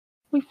friend,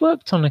 we've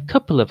worked on a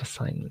couple of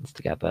assignments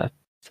together,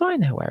 so I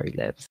know where he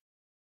lives.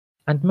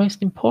 And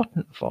most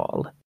important of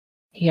all,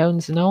 he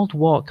owns an old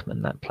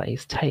Walkman that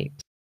plays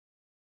tapes.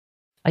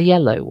 A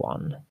yellow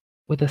one,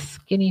 with a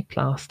skinny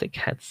plastic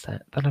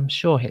headset that I'm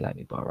sure he'll let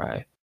me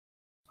borrow.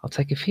 I'll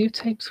take a few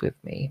tapes with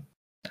me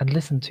and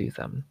listen to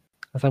them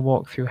as I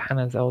walk through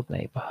Hannah's old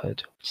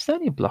neighborhood, which is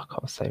only a block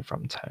or so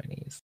from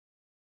Tony's.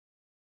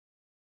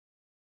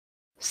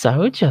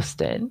 So,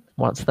 Justin,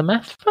 what's the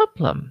math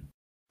problem?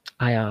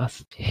 I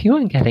asked. You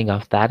weren't getting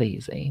off that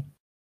easy.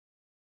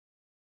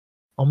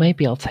 Or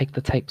maybe I'll take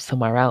the tape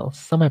somewhere else,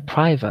 somewhere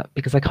private,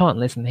 because I can't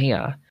listen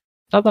here.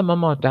 Not that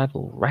Mum or Dad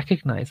will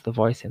recognize the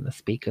voice in the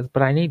speakers,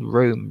 but I need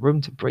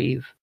room to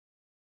breathe.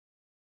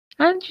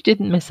 And you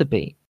didn't miss a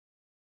beat.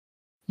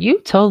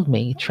 You told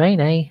me train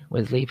A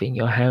was leaving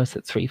your house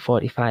at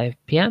 3:45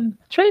 p.m.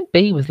 Train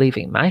B was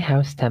leaving my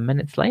house 10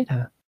 minutes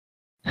later.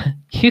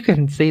 You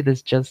couldn't see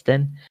this,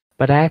 Justin,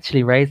 but I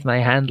actually raised my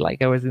hand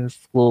like I was in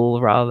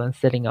school rather than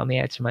sitting on the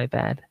edge of my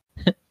bed.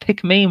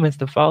 Pick me,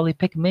 Mr. Foley,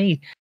 pick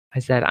me. I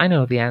said, I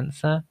know the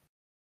answer.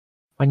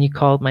 When you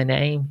called my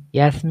name,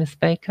 yes, Miss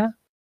Baker?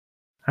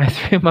 I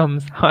threw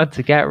Mum's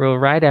hard-to-get rule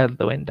right out of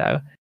the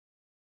window.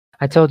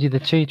 I told you the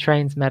two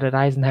trains met at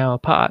Eisenhower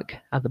Park,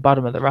 at the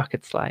bottom of the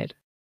rocket slide.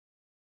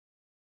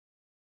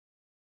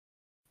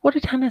 What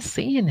did Hannah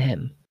see in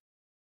him?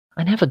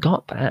 I never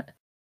got that.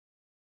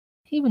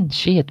 Even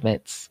she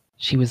admits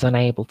she was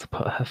unable to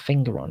put her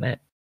finger on it.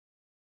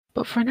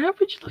 But for an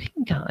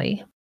average-looking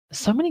guy,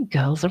 so many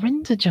girls are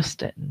into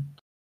Justin.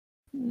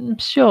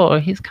 Sure,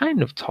 he's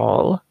kind of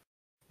tall.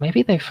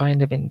 Maybe they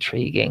find him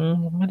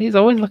intriguing, but he's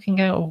always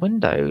looking out of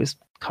windows,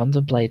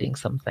 contemplating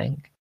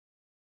something.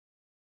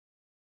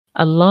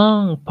 A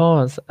long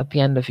pause at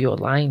the end of your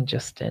line,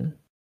 Justin.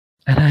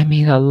 And I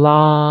mean a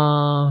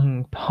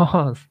long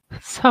pause.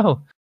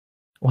 So,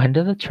 when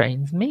do the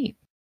trains meet?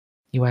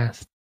 You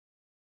asked.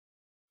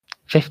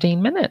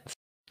 15 minutes,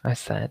 I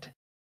said.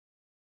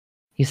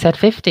 You said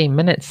 15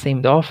 minutes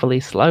seemed awfully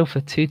slow for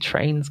two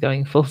trains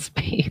going full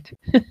speed.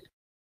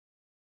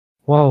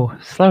 Whoa,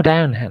 slow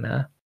down,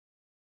 Hannah.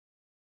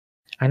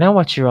 I know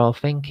what you're all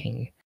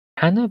thinking.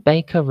 Hannah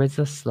Baker is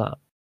a slut.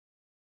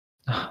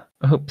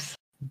 Oops.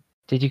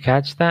 Did you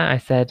catch that? I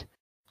said,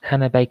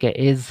 Hannah Baker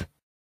is.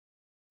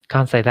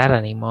 Can't say that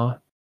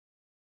anymore.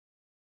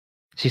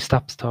 She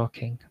stops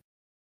talking.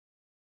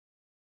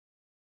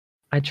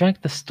 I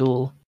dragged the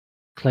stool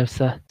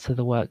closer to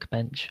the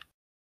workbench.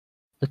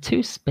 The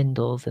two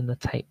spindles in the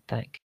tape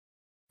deck,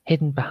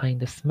 hidden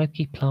behind a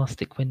smoky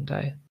plastic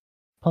window,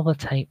 pull the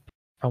tape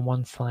from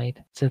one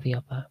side to the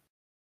other.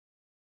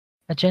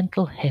 A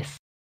gentle hiss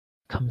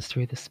comes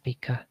through the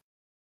speaker,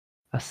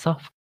 a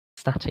soft,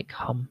 static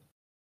hum.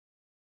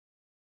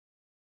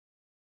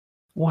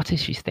 What is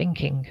she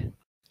thinking?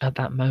 At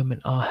that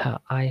moment, are her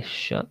eyes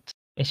shut?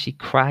 Is she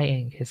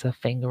crying? Is her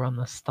finger on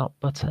the stop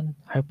button,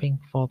 hoping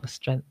for the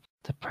strength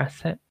to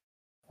press it?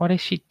 What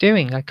is she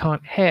doing? I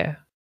can't hear.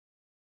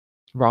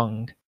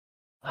 Wrong.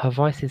 Her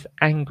voice is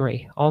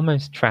angry,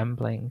 almost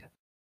trembling.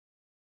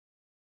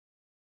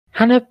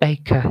 Hannah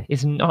Baker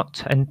is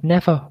not and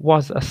never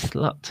was a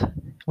slut,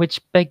 which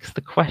begs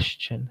the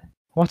question,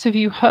 what have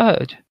you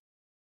heard?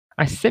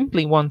 I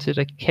simply wanted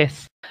a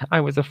kiss.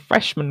 I was a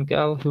freshman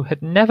girl who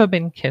had never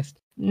been kissed.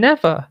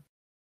 Never!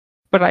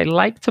 But I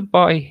liked a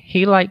boy,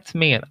 he liked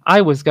me, and I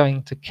was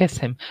going to kiss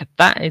him.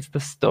 That is the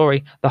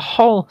story, the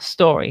whole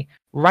story,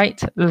 right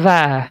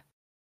there.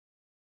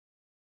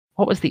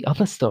 What was the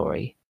other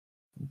story?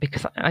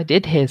 Because I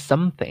did hear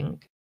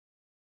something.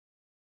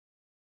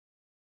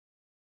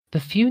 The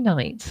few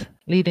nights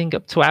leading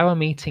up to our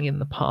meeting in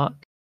the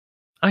park,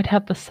 I'd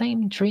had the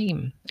same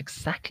dream,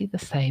 exactly the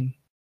same,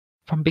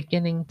 from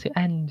beginning to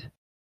end.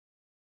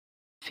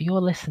 For your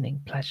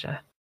listening pleasure,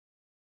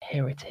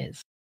 here it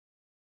is.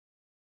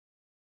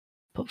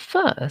 But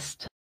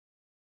first,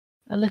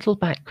 a little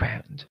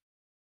background.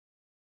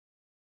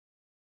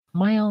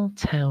 My old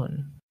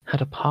town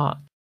had a park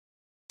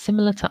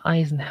similar to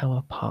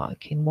Eisenhower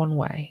Park in one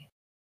way.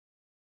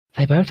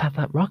 They both had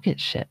that rocket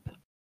ship.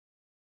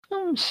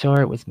 I'm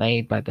sure it was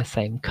made by the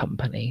same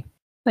company.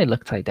 They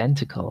looked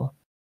identical.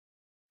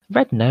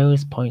 Red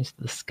nose points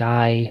to the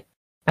sky,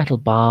 metal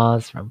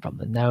bars run from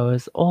the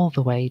nose all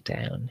the way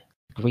down,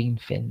 green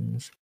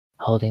fins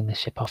holding the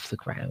ship off the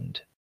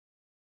ground.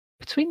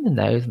 Between the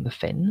nose and the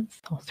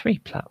fins are 3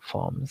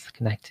 platforms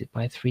connected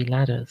by 3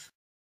 ladders.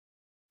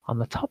 On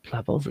the top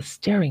level is a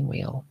steering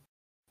wheel.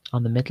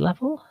 On the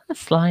mid-level, a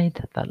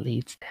slide that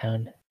leads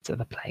down to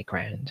the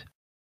playground.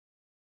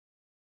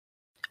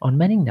 On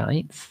many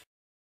nights,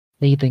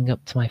 leading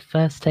up to my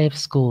first day of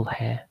school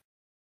here,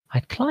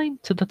 I'd climb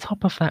to the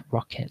top of that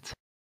rocket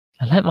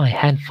and let my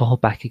head fall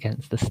back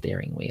against the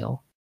steering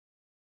wheel.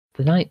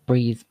 The night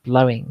breeze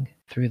blowing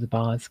through the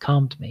bars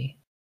calmed me.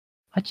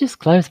 I'd just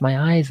close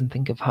my eyes and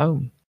think of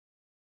home.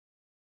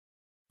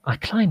 I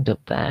climbed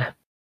up there,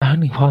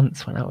 only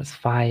once when I was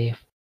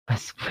 5. I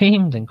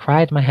screamed and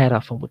cried my head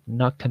off and would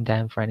not come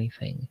down for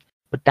anything.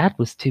 But Dad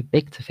was too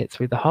big to fit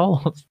through the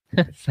holes,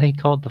 so he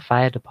called the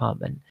fire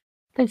department.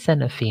 They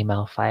sent a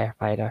female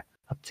firefighter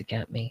up to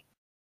get me.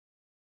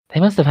 They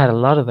must have had a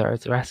lot of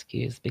those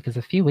rescues because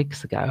a few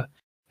weeks ago,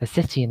 the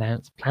city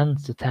announced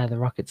plans to tear the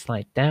rocket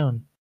slide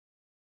down.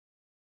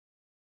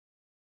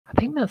 I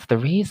think that's the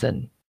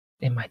reason,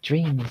 in my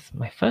dreams,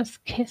 my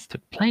first kiss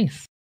took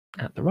place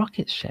at the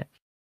rocket ship.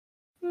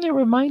 It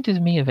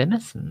reminded me of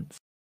innocence,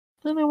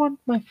 and I want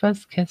my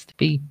first kiss to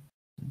be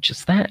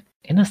just that,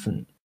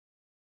 innocent.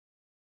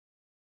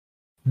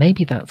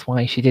 Maybe that's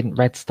why she didn't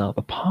red star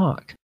the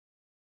park.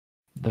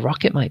 The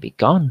rocket might be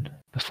gone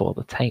before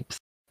the tapes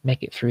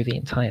make it through the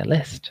entire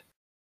list.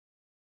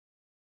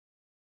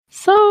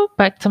 So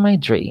back to my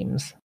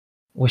dreams,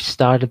 which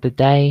started the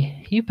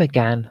day you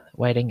began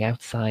waiting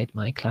outside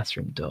my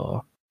classroom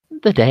door,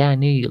 the day I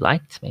knew you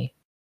liked me.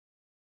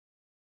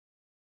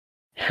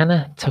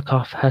 Hannah took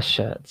off her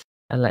shirt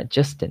and let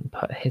Justin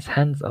put his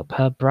hands up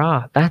her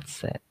bra.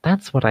 That's it.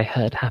 That's what I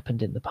heard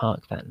happened in the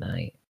park that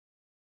night.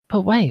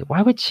 But wait,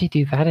 why would she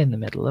do that in the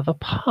middle of a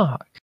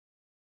park?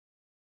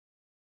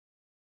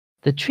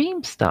 The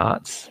dream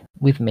starts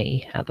with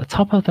me at the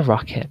top of the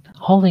rocket,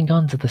 holding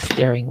on to the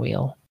steering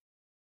wheel.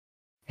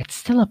 It's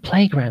still a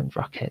playground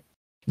rocket,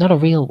 not a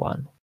real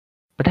one.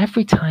 But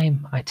every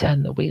time I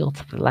turn the wheel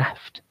to the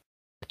left,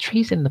 the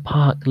trees in the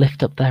park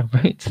lift up their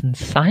roots and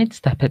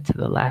sidestep it to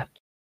the left.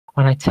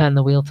 When I turn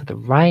the wheel to the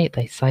right,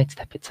 they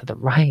sidestep it to the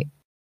right.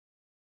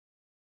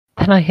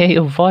 Then I hear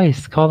your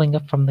voice calling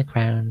up from the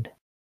ground.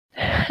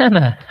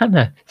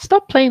 Hannah,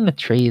 stop playing the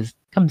trees.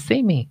 Come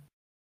see me.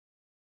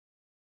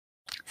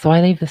 So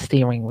I leave the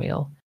steering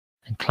wheel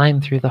and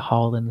climb through the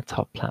hole in the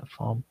top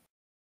platform.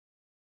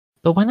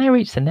 But when I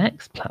reach the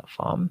next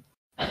platform,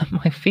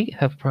 my feet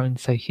have grown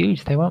so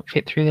huge they won't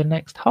fit through the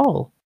next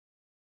hole.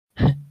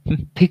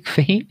 Big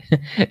feet?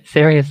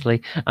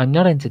 Seriously, I'm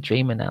not into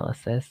dream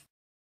analysis.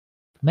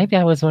 Maybe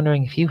I was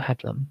wondering if you had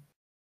them.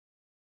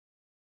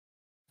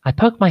 I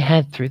poke my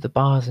head through the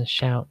bars and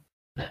shout,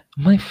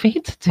 "My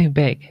feet are too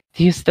big.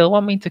 Do you still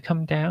want me to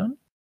come down?"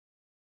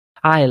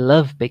 "I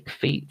love big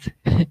feet."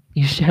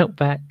 You shout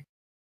back,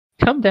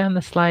 "Come down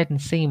the slide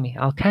and see me.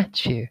 I'll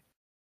catch you."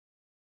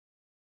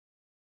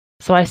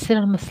 So I sit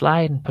on the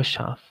slide and push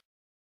off.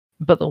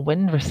 But the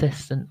wind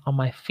resistance on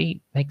my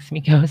feet makes me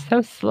go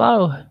so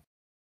slow.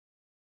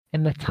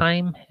 In the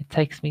time it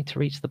takes me to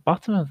reach the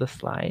bottom of the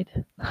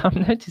slide, I've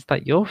noticed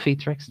that your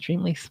feet are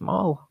extremely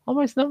small,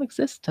 almost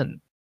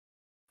non-existent.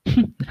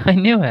 I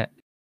knew it.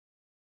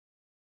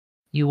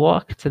 You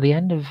walk to the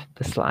end of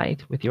the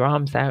slide with your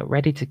arms out,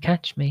 ready to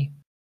catch me.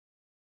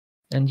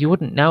 And you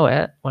wouldn't know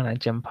it when I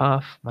jump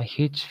off. My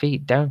huge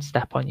feet don't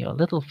step on your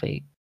little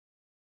feet.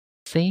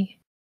 See?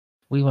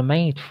 We were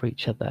made for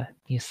each other,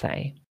 you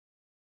say.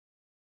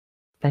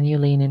 Then you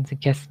lean in to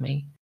kiss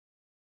me.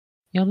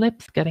 Your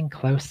lips getting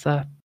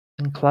closer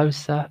and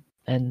closer,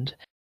 and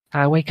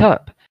I wake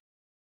up.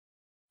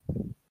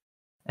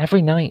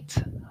 Every night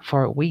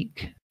for a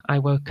week, I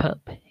woke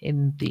up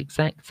in the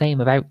exact same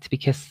about to be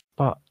kissed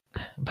spot.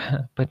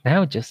 But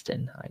now,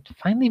 Justin, I'd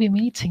finally be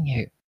meeting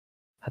you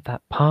at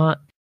that park,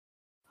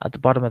 at the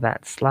bottom of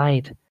that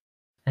slide.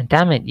 And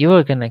damn it, you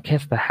were gonna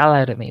kiss the hell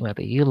out of me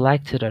whether you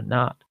liked it or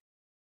not.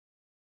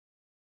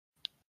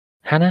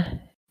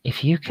 Hannah,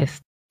 if you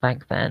kissed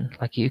back then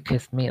like you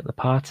kissed me at the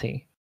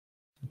party,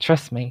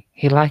 trust me,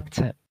 he liked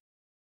it.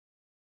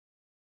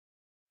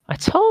 I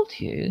told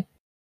you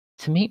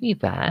to meet me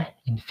there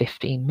in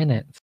 15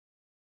 minutes.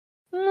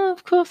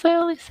 Of course, I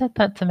only said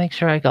that to make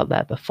sure I got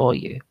there before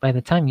you. By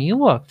the time you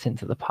walked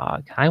into the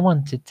park, I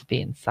wanted to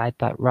be inside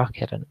that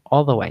rocket and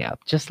all the way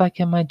up, just like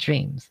in my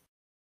dreams.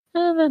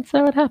 And that's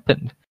how it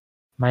happened,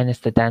 minus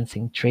the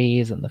dancing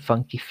trees and the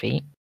funky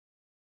feet.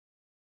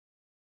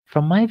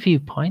 From my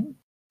viewpoint,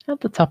 at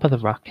the top of the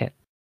rocket,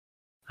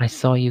 I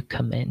saw you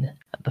come in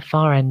at the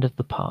far end of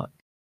the park.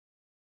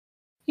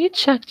 You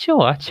checked your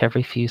watch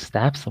every few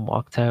steps and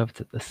walked over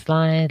to the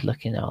slide,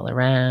 looking all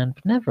around,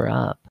 but never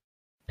up.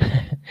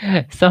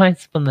 So I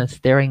spun the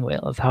steering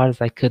wheel as hard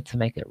as I could to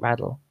make it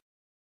rattle.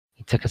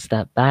 You took a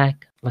step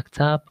back, looked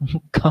up,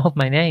 and called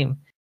my name.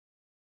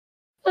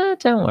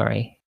 Don't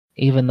worry.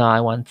 Even though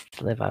I wanted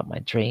to live out my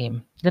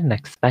dream, I didn't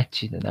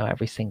expect you to know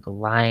every single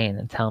line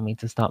and tell me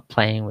to stop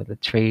playing with the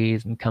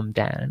trees and come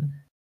down.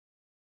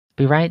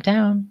 Be right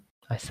down,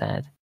 I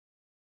said.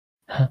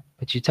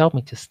 But you told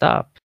me to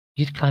stop.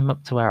 You'd climb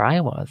up to where I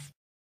was.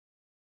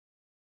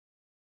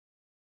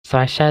 So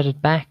I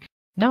shouted back,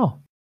 no,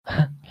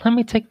 let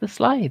me take the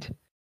slide.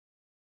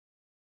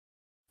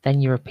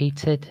 Then you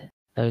repeated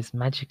those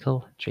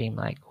magical,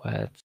 dreamlike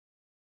words.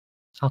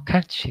 I'll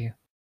catch you.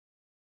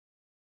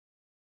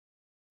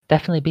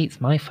 Definitely beats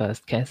my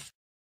first kiss.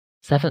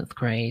 7th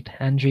grade,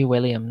 Andrew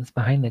Williams,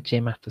 behind the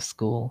gym after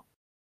school.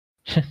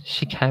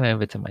 She came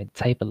over to my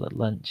table at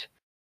lunch.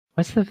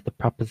 Most of the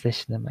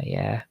proposition in my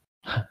ear,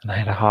 and I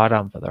had a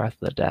hard-on for the rest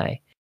of the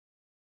day.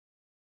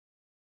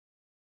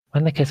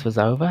 When the kiss was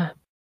over,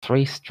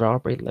 3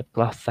 strawberry lip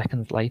gloss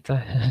seconds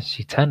later,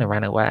 she turned and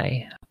ran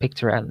away. I picked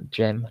her out in the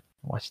gym,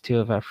 watched 2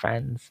 of her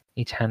friends,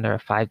 each hand her a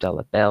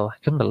 $5 bill.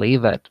 I couldn't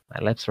believe it.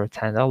 My lips were a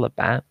 $10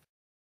 bet.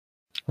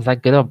 Was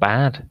that good or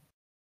bad?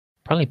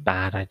 Probably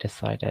bad, I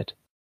decided.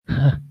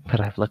 But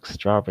I've looked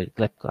strawberry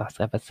lip gloss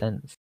ever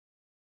since.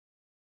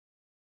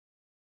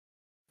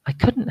 I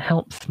couldn't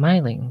help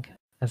smiling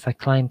as I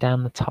climbed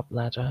down the top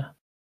ladder.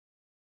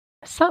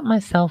 I sat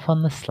myself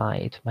on the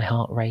slide, my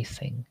heart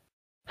racing.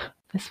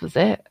 This was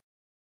it.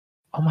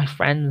 All my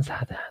friends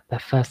had their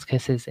first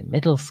kisses in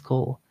middle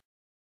school.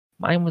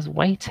 Mine was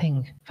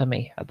waiting for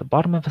me at the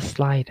bottom of a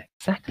slide,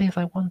 exactly as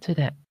I wanted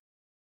it.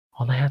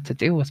 All I had to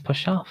do was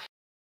push off,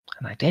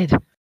 and I did.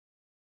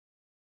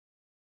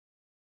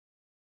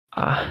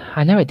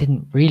 I know it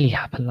didn't really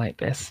happen like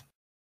this,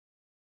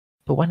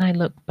 but when I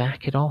look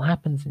back, it all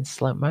happens in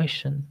slow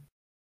motion.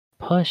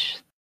 Push,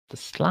 the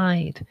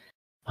slide,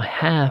 my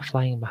hair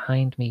flying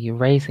behind me, you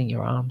raising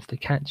your arms to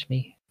catch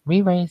me,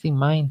 re-raising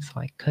mine so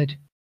I could.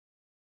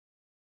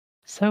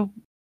 So,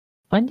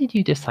 when did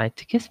you decide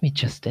to kiss me,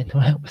 Justin?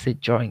 Was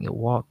it during your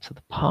walk to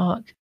the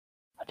park?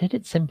 Or did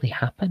it simply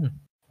happen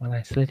when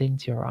I slid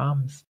into your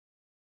arms?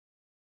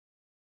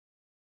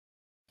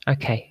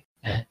 Okay,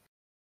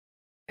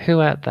 who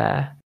out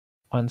there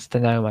wants to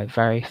know my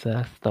very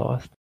first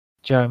thought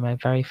during my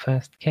very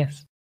first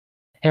kiss?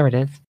 Here it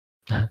is.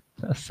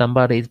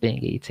 Somebody's been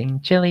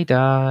eating chili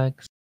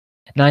dogs.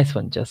 Nice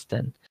one,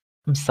 Justin.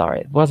 I'm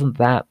sorry, it wasn't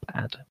that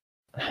bad,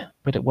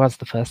 but it was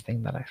the first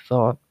thing that I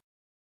thought.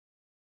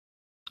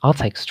 I'll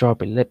take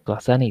strawberry lip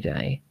gloss any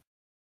day.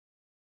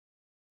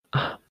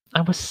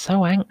 I was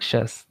so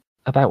anxious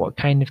about what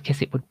kind of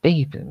kiss it would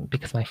be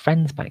because my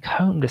friends back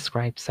home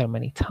described so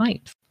many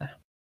types,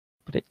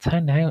 but it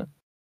turned out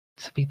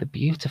to be the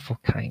beautiful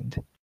kind.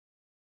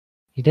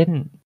 You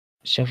didn't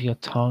shove your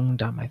tongue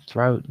down my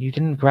throat. You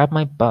didn't grab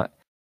my butt.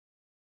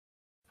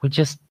 We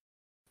just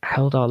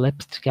held our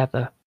lips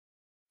together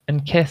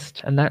and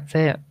kissed, and that's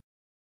it.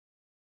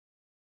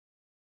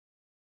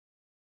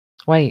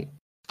 Wait,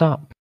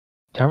 stop.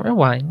 Don't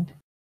rewind.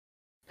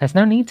 There's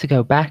no need to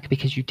go back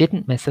because you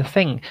didn't miss a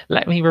thing.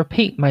 Let me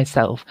repeat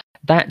myself.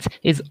 That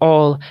is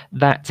all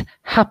that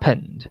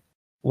happened.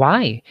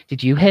 Why?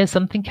 Did you hear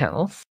something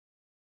else?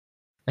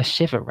 A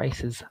shiver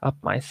races up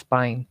my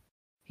spine.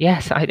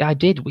 Yes, I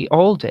did. We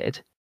all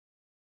did.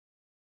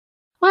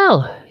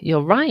 Well,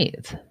 you're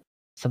right.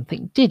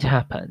 Something did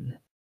happen.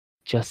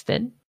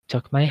 Justin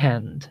took my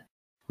hand.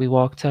 We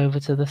walked over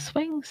to the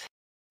swings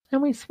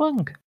and we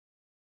swung.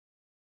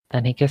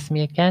 Then he kissed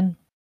me again,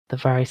 the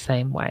very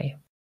same way.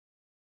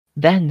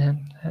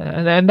 Then,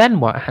 and then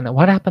what, Hannah?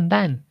 What happened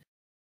then?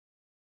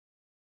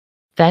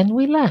 Then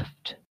we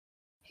left.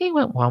 He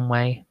went one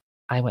way,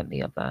 I went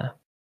the other.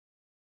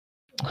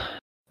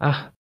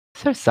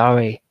 So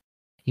sorry.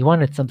 You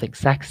wanted something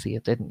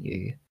sexier, didn't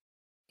you?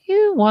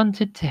 You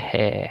wanted to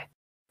hear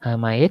how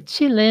my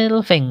itchy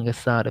little finger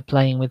started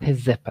playing with his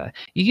zipper.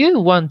 You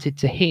wanted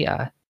to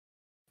hear.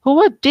 Well,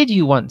 what did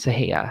you want to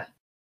hear?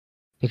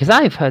 Because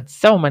I've heard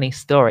so many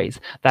stories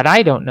that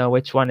I don't know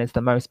which one is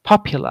the most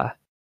popular.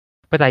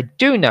 But I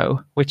do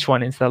know which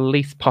one is the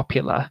least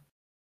popular.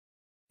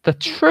 The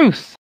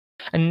truth.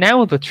 And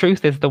now the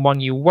truth is the one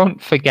you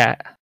won't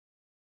forget.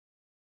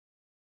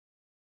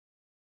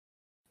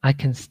 I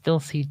can still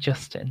see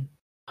Justin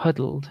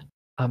huddled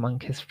among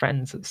his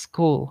friends at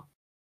school.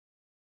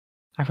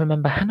 I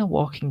remember Hannah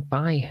walking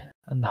by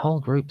and the whole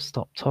group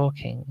stopped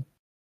talking.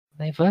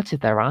 They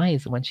averted their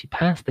eyes, and when she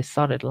passed they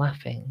started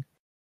laughing.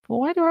 But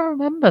why do I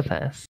remember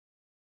this?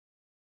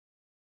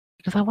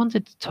 Because I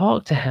wanted to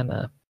talk to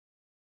Hannah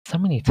so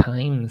many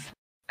times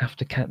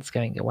after Kat's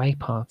going away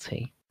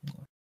party.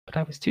 But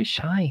I was too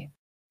shy,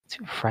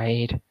 too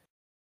afraid.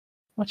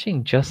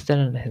 Watching Justin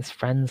and his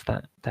friends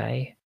that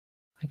day,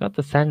 I got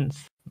the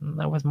sense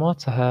there was more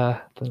to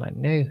her than I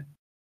knew.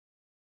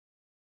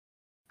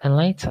 And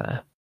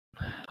later,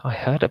 I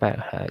heard about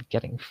her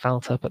getting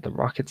felt up at the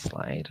rocket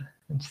slide,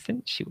 and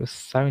since she was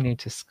so new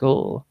to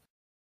school,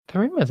 The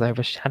rumors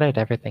overshadowed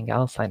everything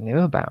else I knew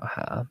about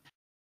her.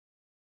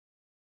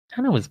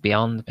 Hannah was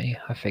beyond me,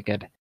 I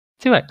figured,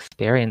 too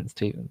experienced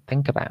to even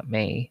think about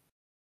me.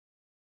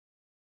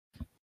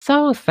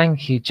 So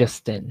thank you,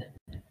 Justin.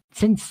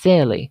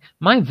 Sincerely,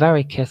 my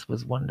very kiss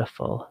was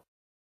wonderful.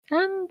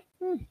 And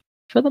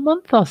for the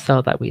month or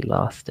so that we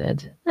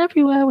lasted,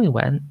 everywhere we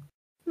went,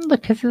 the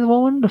kisses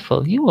were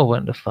wonderful. You were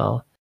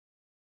wonderful.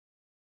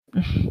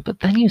 But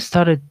then you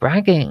started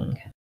bragging.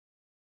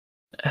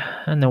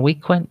 And a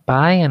week went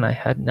by and I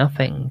heard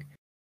nothing.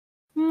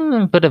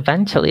 But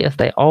eventually, as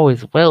they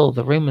always will,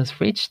 the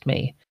rumors reached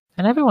me.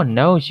 And everyone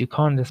knows you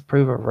can't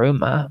disprove a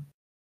rumor.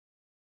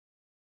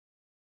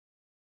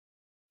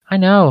 I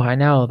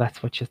know,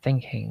 that's what you're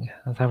thinking.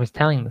 As I was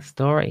telling the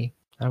story,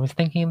 I was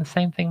thinking the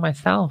same thing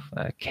myself.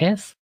 A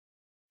kiss?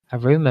 A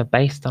rumor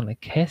based on a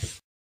kiss?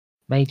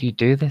 Made you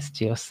do this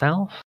to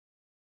yourself?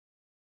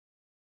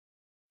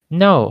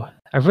 No,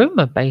 a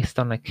rumor based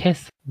on a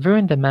kiss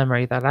ruined a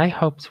memory that I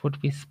hoped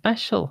would be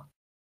special.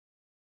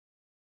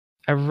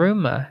 A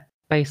rumor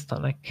based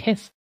on a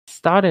kiss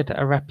started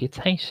a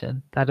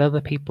reputation that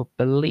other people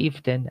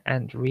believed in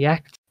and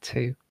reacted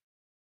to.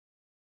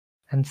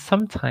 And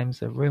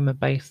sometimes a rumor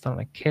based on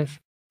a kiss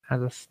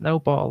has a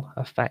snowball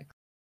effect.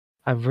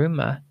 A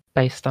rumor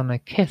based on a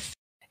kiss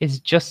is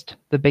just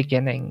the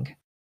beginning.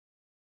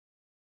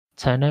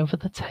 Turn over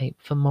the tape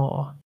for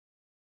more.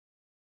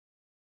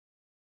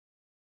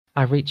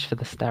 I reach for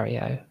the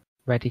stereo,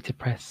 ready to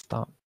press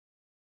stop.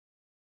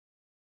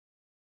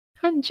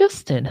 And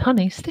Justin,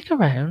 honey, stick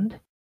around.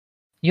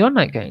 You're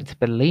not going to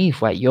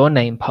believe where your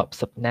name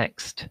pops up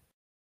next.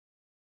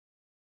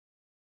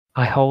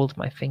 I hold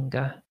my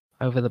finger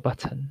over the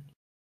button,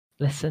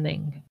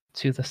 listening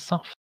to the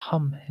soft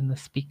hum in the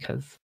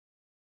speakers,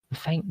 the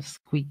faint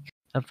squeak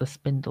of the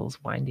spindles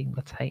winding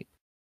the tape,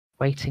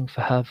 waiting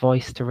for her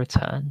voice to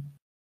return.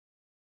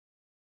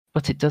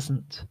 But it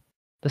doesn't.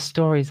 The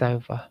story's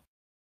over.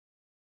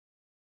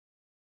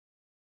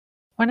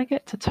 When I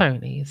get to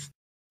Tony's,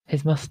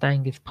 his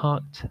Mustang is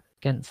parked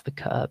against the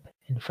curb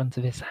in front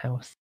of his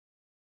house.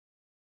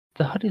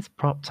 The hood is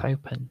propped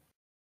open,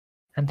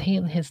 and he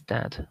and his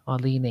dad are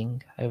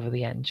leaning over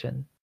the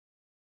engine.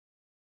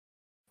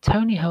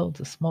 Tony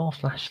holds a small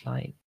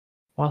flashlight,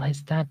 while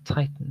his dad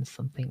tightens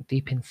something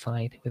deep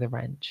inside with a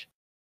wrench.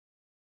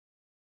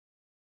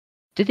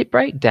 Did it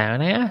break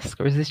down, I ask,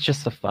 or is this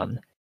just for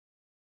fun?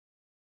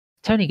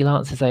 Tony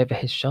glances over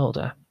his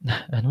shoulder,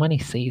 and when he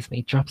sees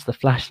me, drops the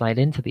flashlight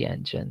into the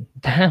engine.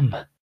 Damn!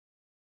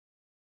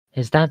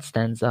 His dad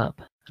stands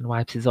up and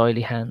wipes his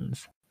oily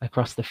hands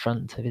across the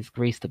front of his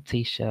greased-up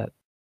t-shirt.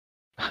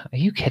 Are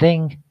you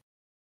kidding?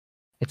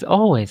 It's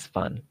always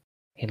fun.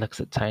 He looks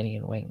at Tony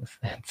and winks.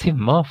 It's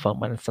even more fun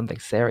when it's something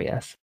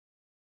serious.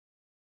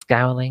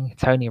 Scowling,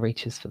 Tony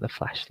reaches for the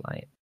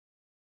flashlight.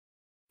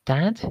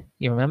 Dad,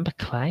 you remember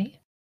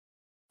Clay?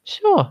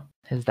 Sure,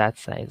 his dad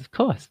says. Of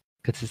course.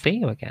 Good to see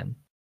you again.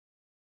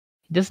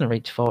 He doesn't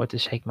reach forward to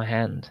shake my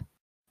hand.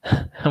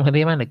 And with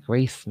the amount of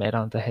grease smeared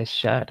onto his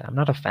shirt, I'm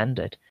not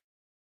offended.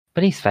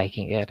 But he's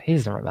faking it. He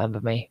doesn't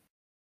remember me.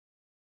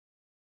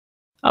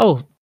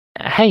 Oh,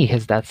 hey,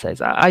 his dad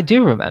says. I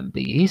do remember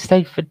you. You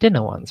stayed for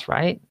dinner once,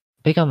 right?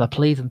 Big on the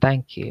please and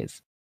thank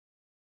yous.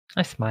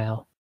 I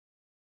smile.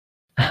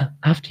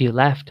 After you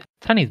left,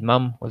 Tony's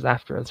mum was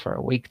after us for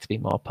a week to be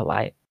more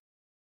polite.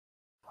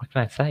 What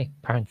can I say?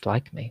 Parents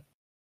like me.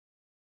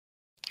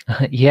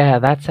 Yeah,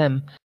 that's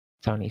him,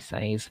 Tony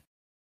says.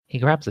 He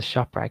grabs a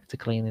shop rag to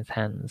clean his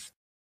hands.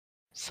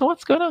 So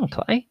what's going on,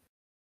 Clay?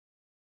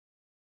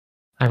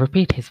 I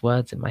repeat his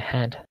words in my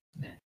head.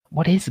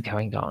 What is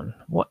going on?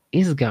 What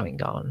is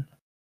going on?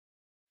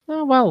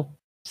 Oh, well,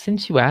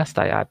 since you asked,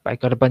 I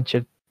got a bunch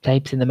of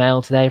tapes in the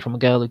mail today from a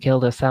girl who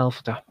killed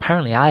herself.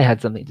 Apparently I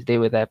had something to do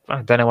with it.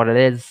 I don't know what it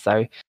is,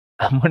 so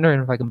I'm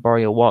wondering if I can borrow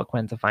your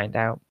Walkman to find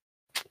out.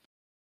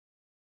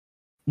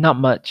 Not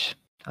much,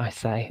 I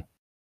say.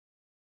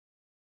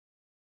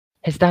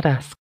 His dad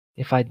asks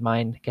if I'd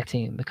mind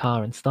getting in the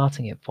car and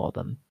starting it for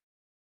them.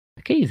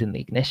 The key's in the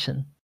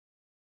ignition.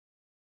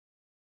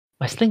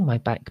 I sling my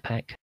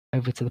backpack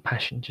over to the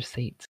passenger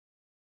seat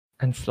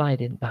and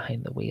slide in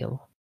behind the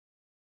wheel.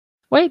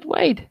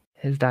 Wait,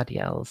 his dad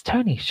yells.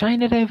 Tony,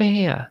 shine it over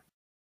here.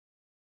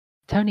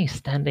 Tony's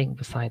standing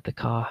beside the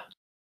car,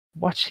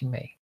 watching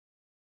me.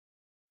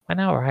 When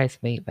our eyes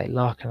meet, they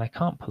lock and I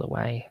can't pull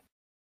away.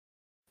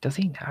 Does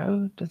he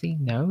know? Does he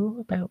know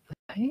about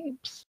the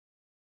tapes?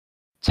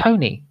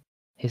 Tony,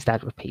 his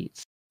dad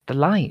repeats. The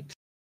light.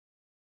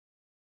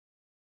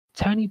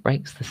 Tony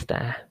breaks the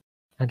stare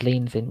and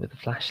leans in with the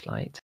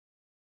flashlight.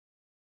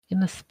 In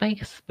the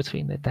space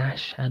between the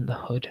dash and the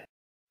hood,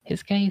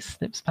 his gaze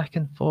snips back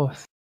and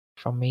forth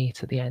from me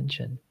to the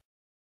engine.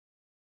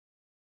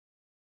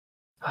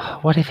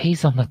 What if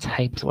he's on the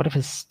tapes? What if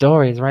his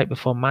story is right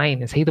before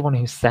mine? Is he the one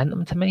who sent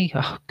them to me?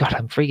 Oh, God,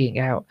 I'm freaking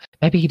out.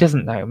 Maybe he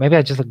doesn't know. Maybe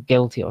I just look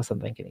guilty or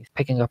something and he's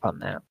picking up on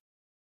that.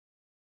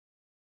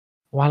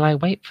 While I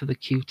wait for the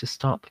cue to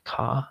start the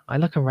car, I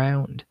look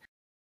around.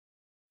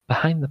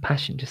 Behind the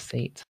passenger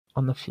seat,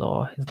 on the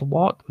floor, is the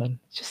Walkman,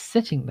 just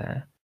sitting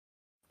there.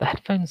 The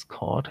headphones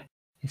cord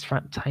is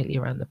wrapped tightly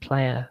around the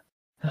player.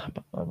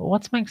 But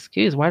what's my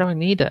excuse? Why do I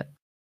need it?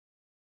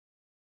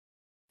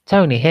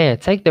 Tony, here,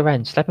 take the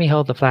wrench. Let me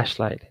hold the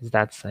flashlight, his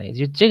dad says.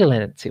 You're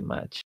jiggling it too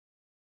much.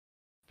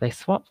 They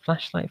swap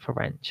flashlight for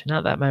wrench, and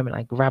at that moment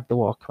I grab the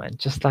Walkman,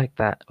 just like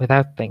that,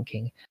 without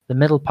thinking. The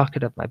middle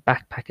pocket of my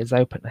backpack is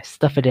open. I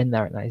stuff it in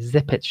there and I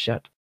zip it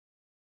shut.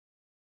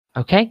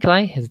 Okay,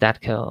 Clay, his dad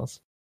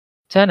calls.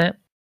 Turn it.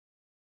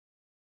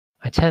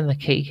 I turn the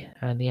key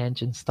and the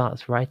engine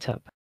starts right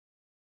up.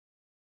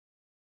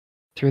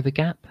 Through the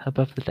gap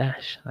above the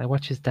dash, I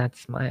watch his dad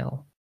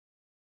smile.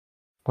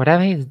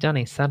 Whatever he's done,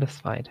 he's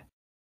satisfied.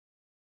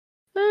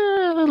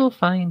 A little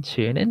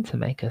fine-tuning to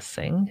make us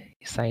sing,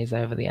 he says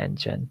over the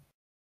engine.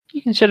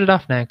 You can shut it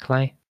off now,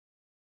 Clay.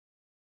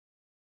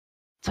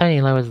 Tony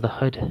lowers the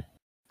hood,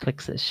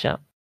 clicks it shut.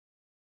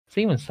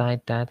 See you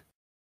inside, Dad.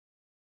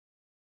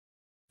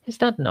 His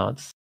dad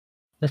nods,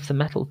 lifts a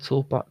metal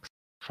toolbox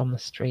from the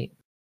street,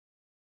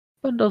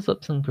 bundles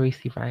up some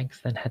greasy rags,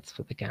 then heads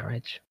for the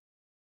garage.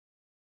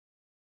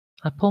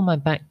 I pull my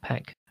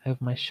backpack over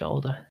my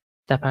shoulder,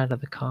 step out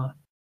of the car.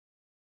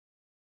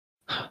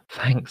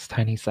 Thanks,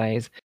 Tony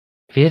says.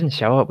 If you didn't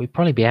show up, we'd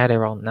probably be out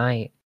here all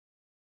night.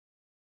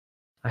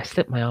 I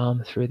slip my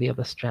arm through the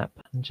other strap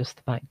and adjust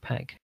the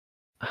backpack.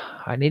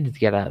 I needed to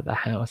get out of the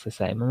house, I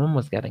say. My mum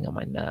was getting on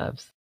my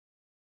nerves.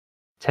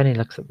 Tony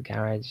looks at the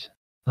garage.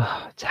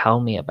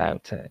 Tell me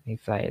about it, he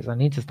says. I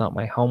need to start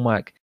my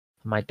homework,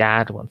 and my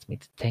dad wants me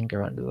to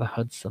tinker under the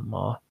hood some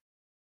more.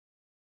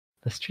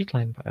 The street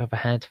lamp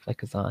overhead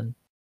flickers on.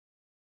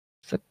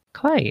 So,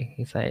 Clay,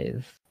 he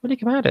says, what did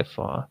you come out here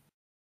for?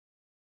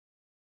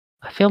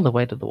 I feel the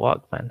weight of the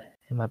Walkman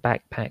in my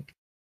backpack.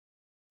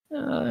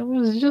 I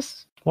was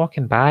just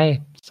walking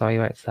by, saw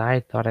you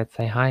outside, thought I'd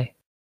say hi.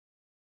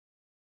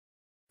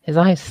 His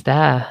eyes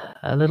stare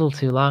a little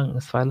too long,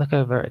 so I look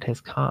over at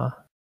his car.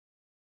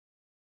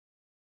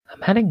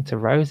 I'm heading to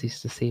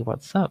Rosie's to see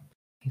what's up,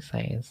 he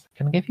says.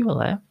 Can I give you a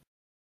lift?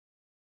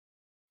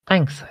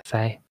 Thanks, I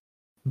say,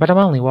 but I'm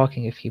only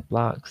walking a few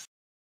blocks.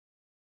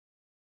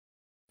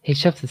 He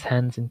shoves his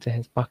hands into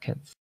his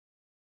pockets.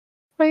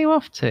 Where are you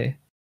off to?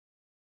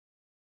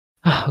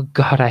 Oh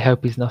God, I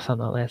hope he's not on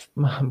the list.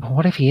 But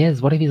what if he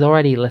is? What if he's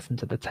already listened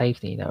to the tapes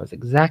and he knows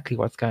exactly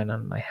what's going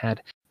on in my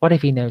head? What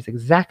if he knows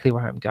exactly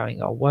where I'm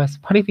going? Or worse,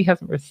 what if he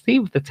hasn't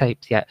received the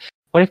tapes yet?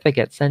 What if they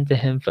get sent to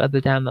him further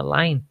down the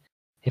line?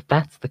 If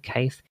that's the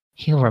case,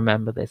 he'll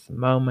remember this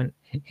moment.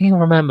 He'll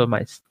remember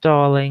my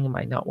stalling,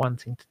 my not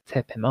wanting to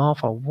tip him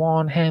off or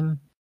warn him.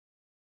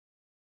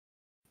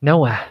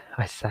 Nowhere,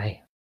 I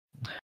say.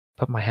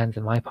 Put my hands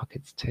in my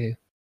pockets too.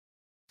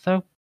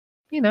 So,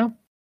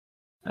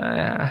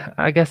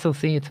 I guess I'll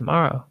see you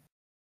tomorrow.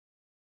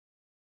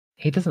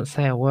 He doesn't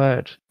say a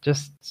word,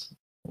 just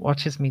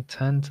watches me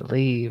turn to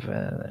leave,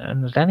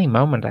 and at any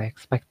moment I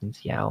expect him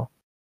to yell,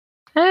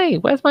 Hey,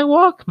 where's my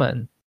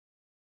Walkman?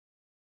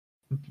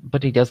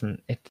 But he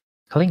doesn't. It's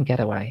a clean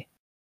getaway.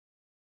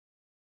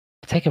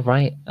 I take a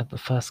right at the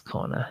first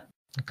corner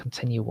and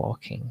continue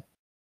walking.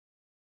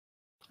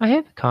 I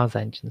hear the car's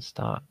engine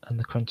start and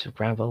the crunch of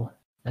gravel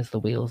as the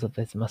wheels of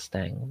his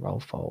Mustang roll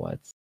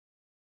forwards.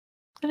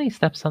 Then he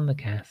steps on the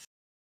gas,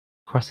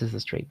 crosses the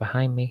street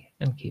behind me,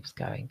 and keeps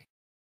going.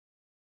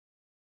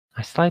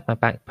 I slide my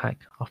backpack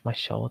off my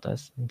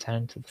shoulders and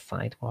turn to the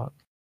sidewalk.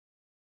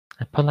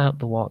 I pull out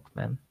the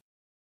Walkman.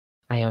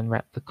 I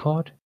unwrap the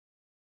cord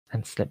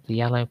and slip the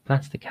yellow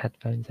plastic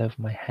headphones over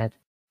my head,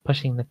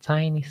 pushing the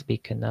tiny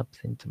speaker nubs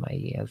into my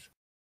ears.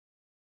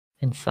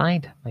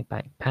 Inside my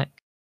backpack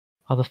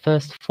are the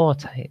first 4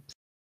 tapes,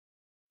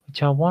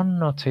 which are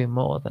 1 or 2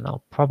 more than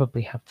I'll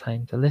probably have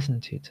time to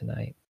listen to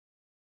tonight.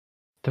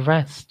 The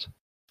rest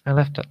I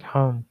left at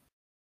home.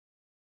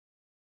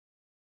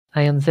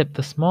 I unzip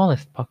the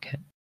smallest pocket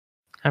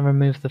and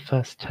remove the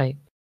first tape.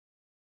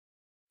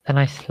 Then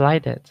I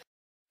slide it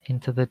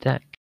into the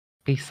deck,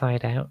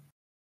 B-side out,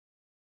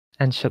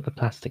 and shut the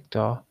plastic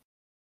door.